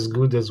not as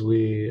good as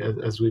we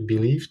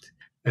believed.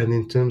 And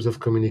in terms of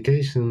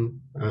communication,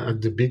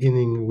 at the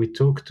beginning, we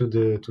talked to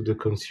the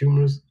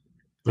consumers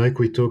like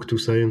we talk to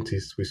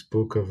scientists. We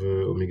spoke of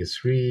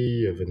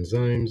omega-3, of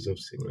enzymes, of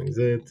things like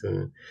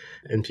that.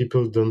 And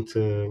people don't,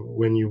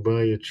 when you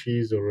buy a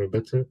cheese or a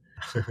butter,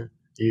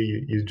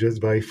 you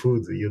just buy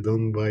food. You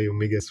don't buy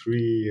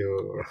omega-3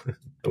 or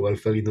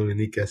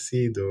alpha-linolenic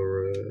acid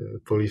or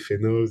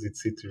polyphenols,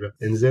 etc.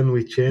 And then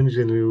we change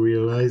and we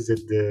realize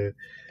that the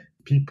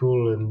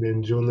people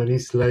and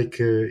journalists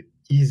like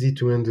easy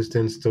to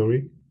understand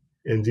story,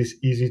 and this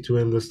easy to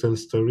understand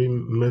story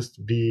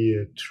must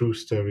be true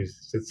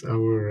stories. That's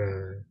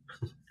our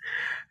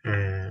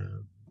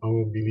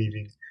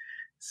believing.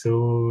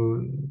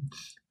 So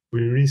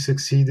we really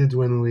succeeded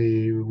when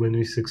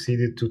we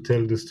succeeded to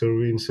tell the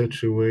story in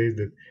such a way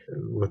that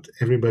what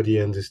everybody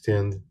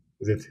understand,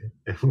 that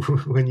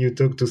when you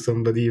talk to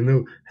somebody,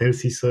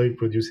 healthy soil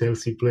produce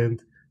healthy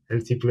plants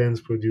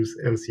produce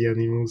healthy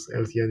animals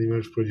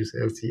produce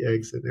healthy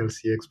eggs, and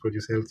healthy eggs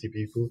produce healthy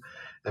people.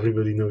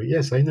 Everybody know,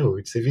 yes, I know,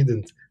 it's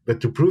evident, but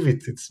to prove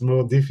it, it's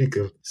more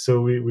difficult. So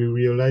we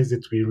realized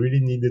that we really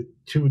needed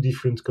two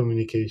different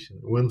communication,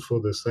 one for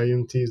the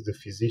scientist, the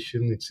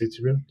physician,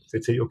 etc.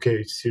 They say, okay,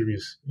 it's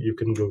serious, you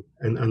can go.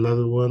 And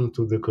another one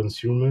to the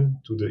consumer,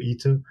 to the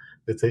eater,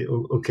 that say,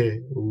 oh, okay,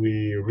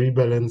 we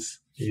rebalance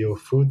your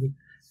food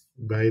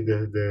by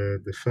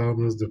the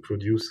farmers, the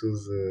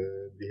producers'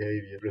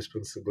 behavior,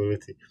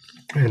 responsibility.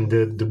 And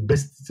the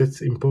best, that's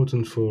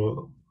important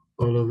for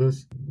all of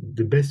us,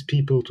 the best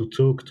people to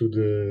talk to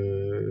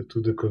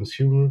the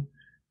consumer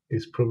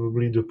is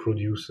probably the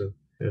producer.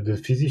 The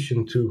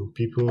physician too.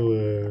 People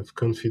have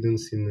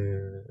confidence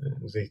in,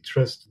 they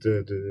trust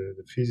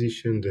the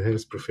physician, the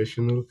health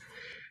professional,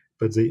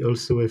 but they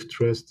also have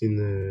trust in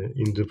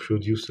the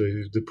producer.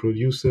 If the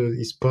producer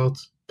is part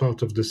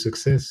of the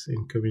success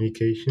in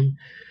communication,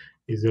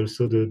 is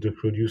also the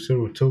producer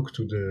who talk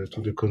to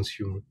the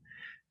consumer.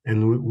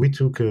 And we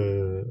took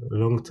a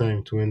long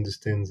time to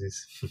understand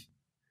this.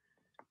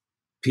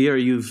 Pierre,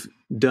 you've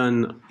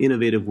done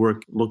innovative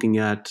work looking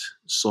at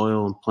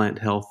soil and plant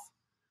health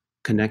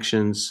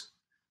connections.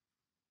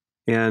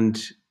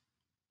 And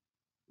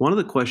one of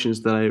the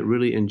questions that I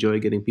really enjoy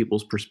getting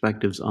people's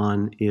perspectives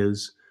on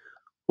is,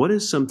 what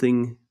is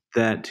something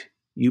that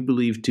you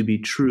believe to be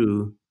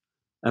true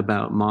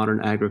about modern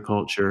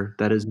agriculture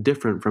that is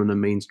different from the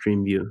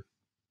mainstream view?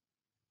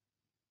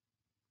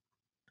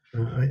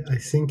 I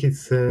think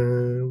it's, I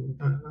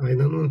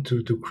don't want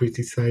to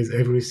criticize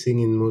everything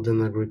in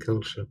modern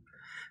agriculture.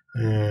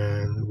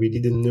 We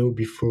didn't know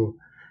before,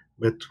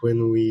 but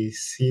when we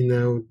see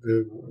now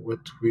what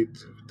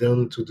we've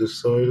done to the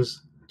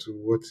soils, to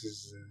what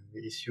is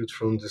issued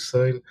from the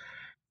soil,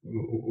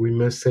 we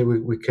must say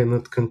we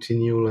cannot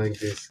continue like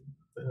this.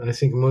 I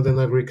think modern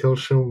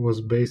agriculture was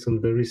based on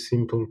very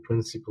simple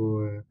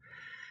principle.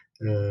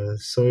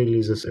 Soil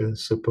is a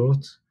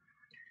support.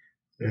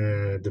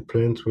 The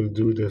plant will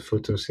do the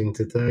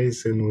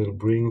photosynthesize and will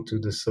bring to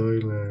the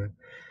soil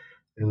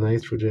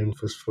nitrogen,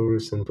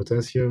 phosphorus, and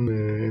potassium,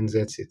 and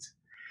that's it.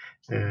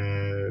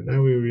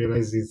 Now we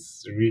realize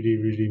it's really,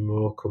 really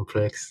more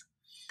complex.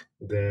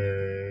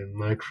 The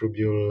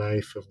microbial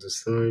life of the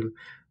soil,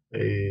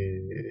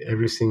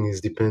 everything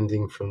is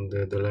depending from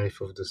the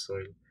life of the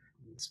soil,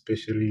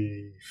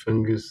 especially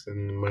fungus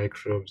and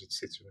microbes,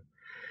 etc.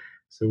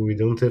 So we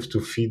don't have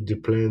to feed the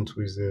plant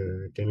with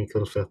a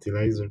chemical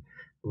fertilizer.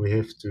 We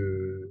have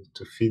to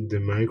feed the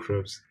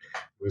microbes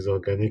with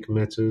organic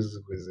matters,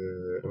 with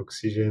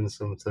oxygen,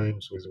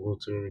 sometimes with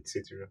water,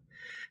 etc.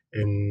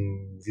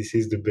 And this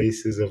is the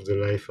basis of the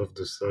life of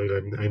the soil.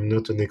 I'm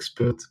not an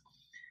expert,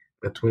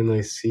 but when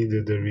I see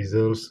the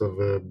results of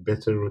a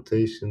better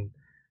rotation,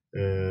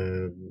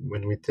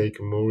 when we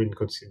take more in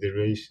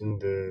consideration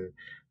the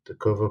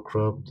cover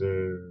crop,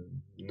 the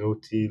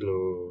no-till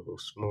or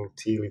small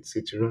till,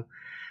 etc.,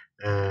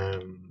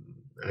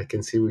 I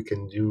can see we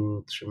can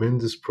do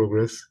tremendous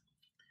progress,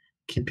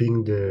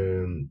 keeping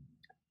the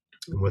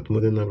what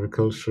modern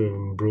agriculture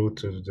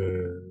brought of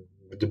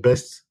the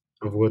best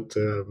of what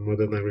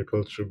modern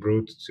agriculture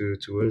brought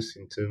to us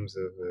in terms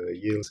of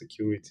yield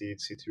security,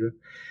 etc.,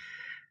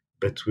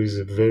 but with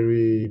a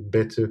very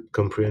better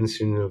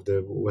comprehension of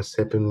the what's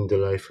happened in the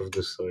life of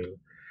the soil.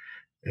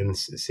 And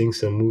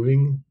things are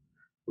moving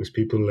with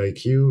people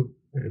like you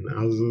and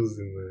others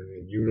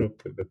in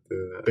Europe. But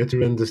a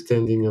better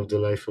understanding of the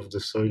life of the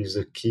soil is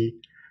a key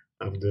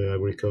of the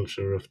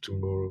agriculture of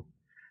tomorrow.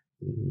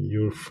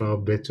 You're far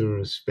better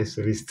a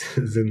specialist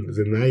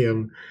than I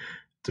am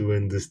to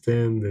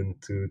understand and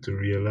to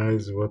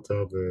realize what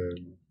are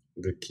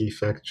the key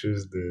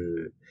factors,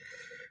 the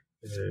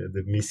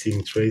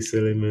missing trace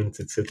elements,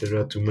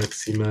 etc., to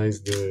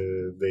maximize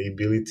the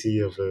ability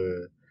of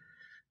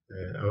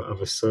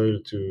a soil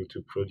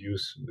to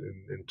produce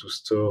and to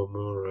store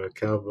more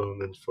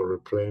carbon, and for a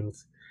plant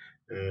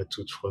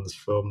to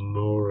transform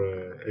more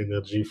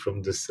energy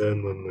from the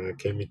sun on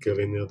chemical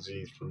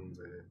energy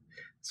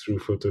through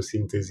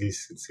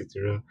photosynthesis,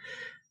 etc.,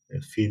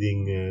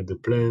 feeding the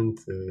plant,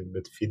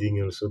 but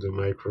feeding also the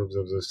microbes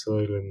of the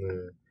soil.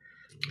 And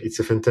it's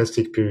a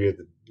fantastic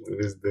period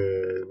with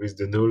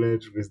the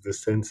knowledge, with the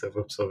sense of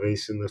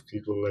observation of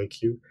people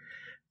like you.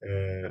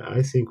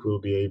 I think we'll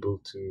be able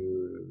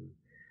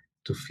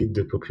to feed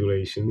the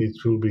population. It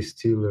will be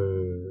still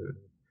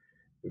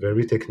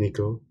very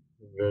technical,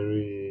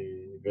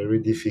 very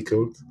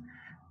difficult,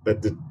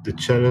 but the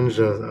challenges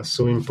are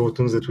so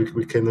important that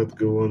we cannot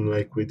go on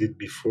like we did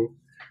before,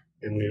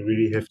 and we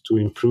really have to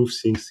improve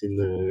things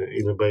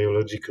in a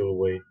biological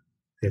way.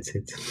 That's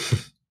it.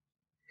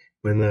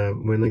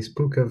 When I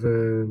spoke of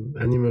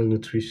animal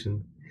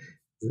nutrition,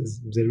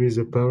 there is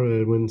a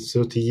parallel. When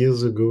 30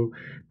 years ago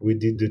we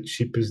did the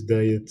cheapest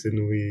diet,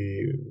 and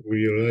we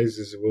realized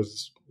there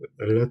was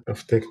a lot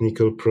of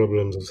technical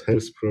problems,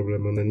 health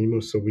problem on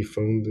animals, so we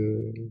found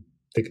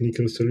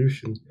technical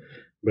solutions.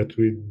 But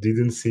we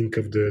didn't think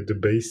of the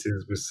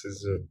basis, which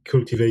is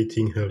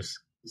cultivating health.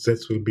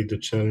 That will be the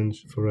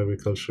challenge for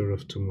agriculture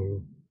of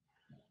tomorrow.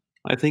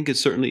 I think it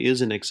certainly is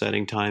an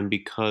exciting time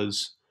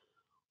because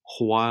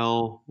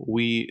while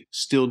we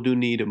still do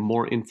need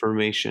more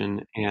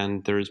information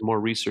and there's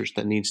more research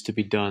that needs to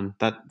be done,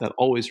 that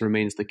always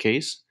remains the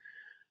case,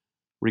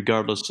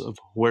 regardless of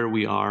where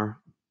we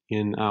are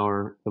in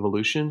our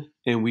evolution.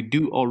 And we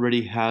do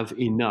already have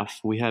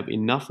enough. We have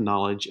enough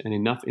knowledge and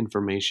enough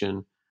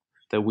information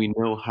that we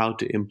know how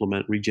to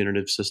implement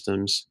regenerative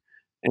systems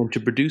and to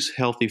produce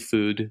healthy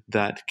food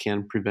that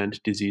can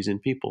prevent disease in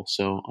people.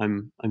 So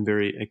I'm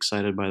very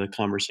excited by the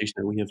conversation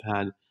that we have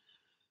had.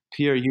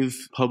 Pierre, you've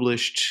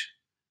published,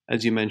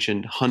 as you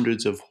mentioned,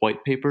 hundreds of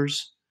white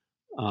papers,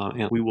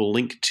 and we will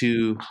link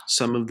to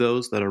some of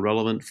those that are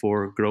relevant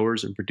for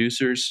growers and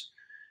producers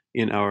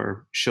in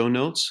our show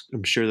notes.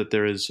 I'm sure that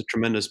there is a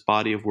tremendous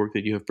body of work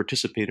that you have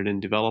participated in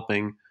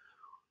developing.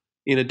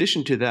 In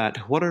addition to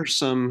that, what are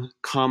some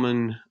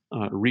common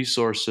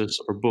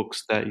resources or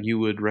books that you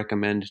would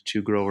recommend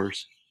to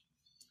growers?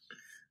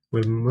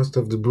 Well, most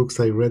of the books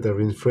I read are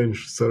in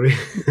French. Sorry,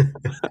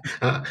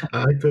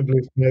 I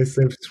published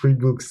myself three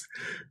books.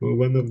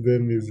 One of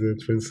them is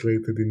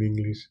translated in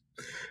English,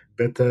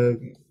 but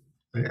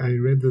I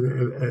read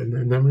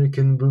an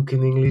American book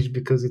in English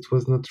because it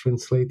was not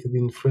translated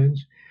in French.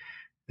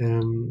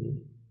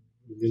 Um,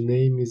 the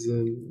name is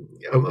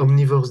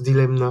Omnivore's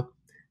Dilemma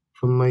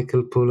from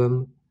Michael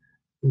Pollan.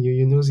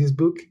 You know this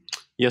book?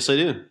 Yes, I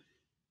do.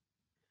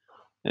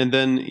 And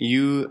then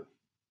you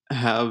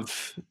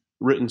have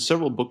written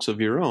several books of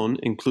your own,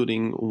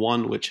 including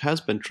one which has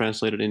been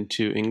translated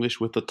into English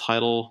with the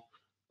title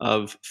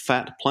of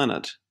Fat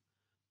Planet,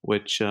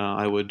 which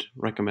I would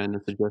recommend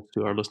and suggest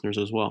to our listeners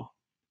as well.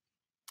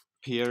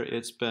 Pierre,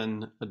 it's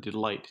been a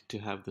delight to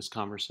have this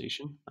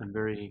conversation. I'm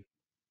very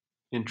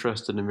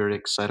interested and very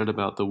excited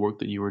about the work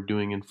that you are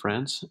doing in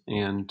France,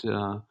 and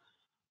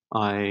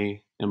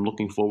I am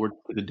looking forward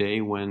to the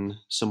day when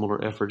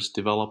similar efforts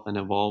develop and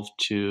evolve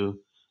to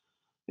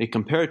a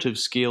comparative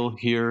scale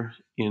here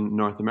in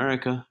North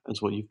America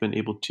as what you've been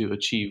able to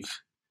achieve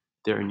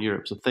there in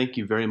Europe. So thank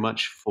you very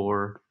much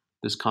for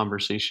this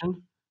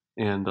conversation,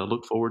 and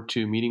look forward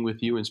to meeting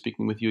with you and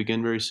speaking with you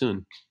again very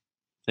soon.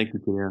 Thank you,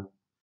 Pierre.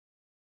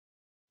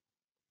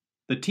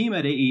 The team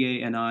at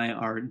AEA and I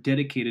are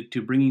dedicated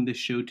to bringing this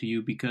show to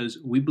you because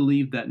we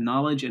believe that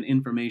knowledge and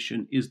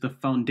information is the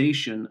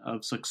foundation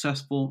of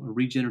successful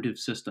regenerative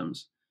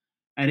systems.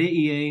 At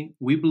AEA,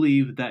 we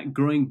believe that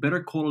growing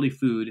better quality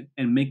food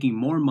and making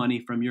more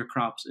money from your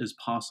crops is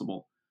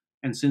possible.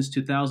 And since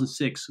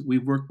 2006,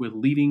 we've worked with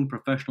leading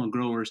professional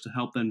growers to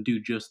help them do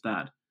just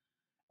that.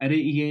 At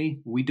AEA,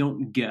 we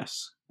don't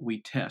guess,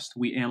 we test,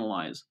 we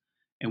analyze,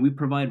 and we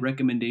provide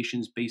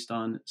recommendations based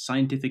on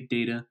scientific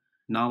data,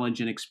 knowledge,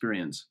 and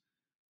experience.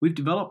 We've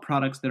developed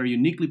products that are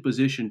uniquely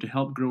positioned to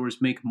help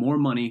growers make more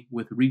money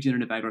with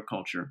regenerative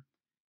agriculture.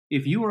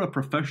 If you are a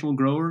professional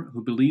grower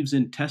who believes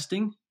in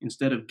testing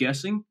instead of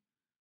guessing,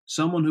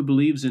 someone who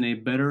believes in a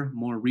better,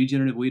 more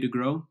regenerative way to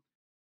grow,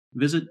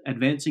 visit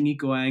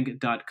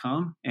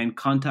advancingecoag.com and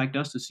contact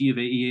us to see if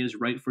AEA is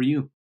right for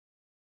you.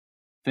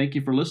 Thank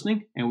you for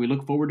listening, and we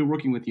look forward to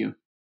working with you.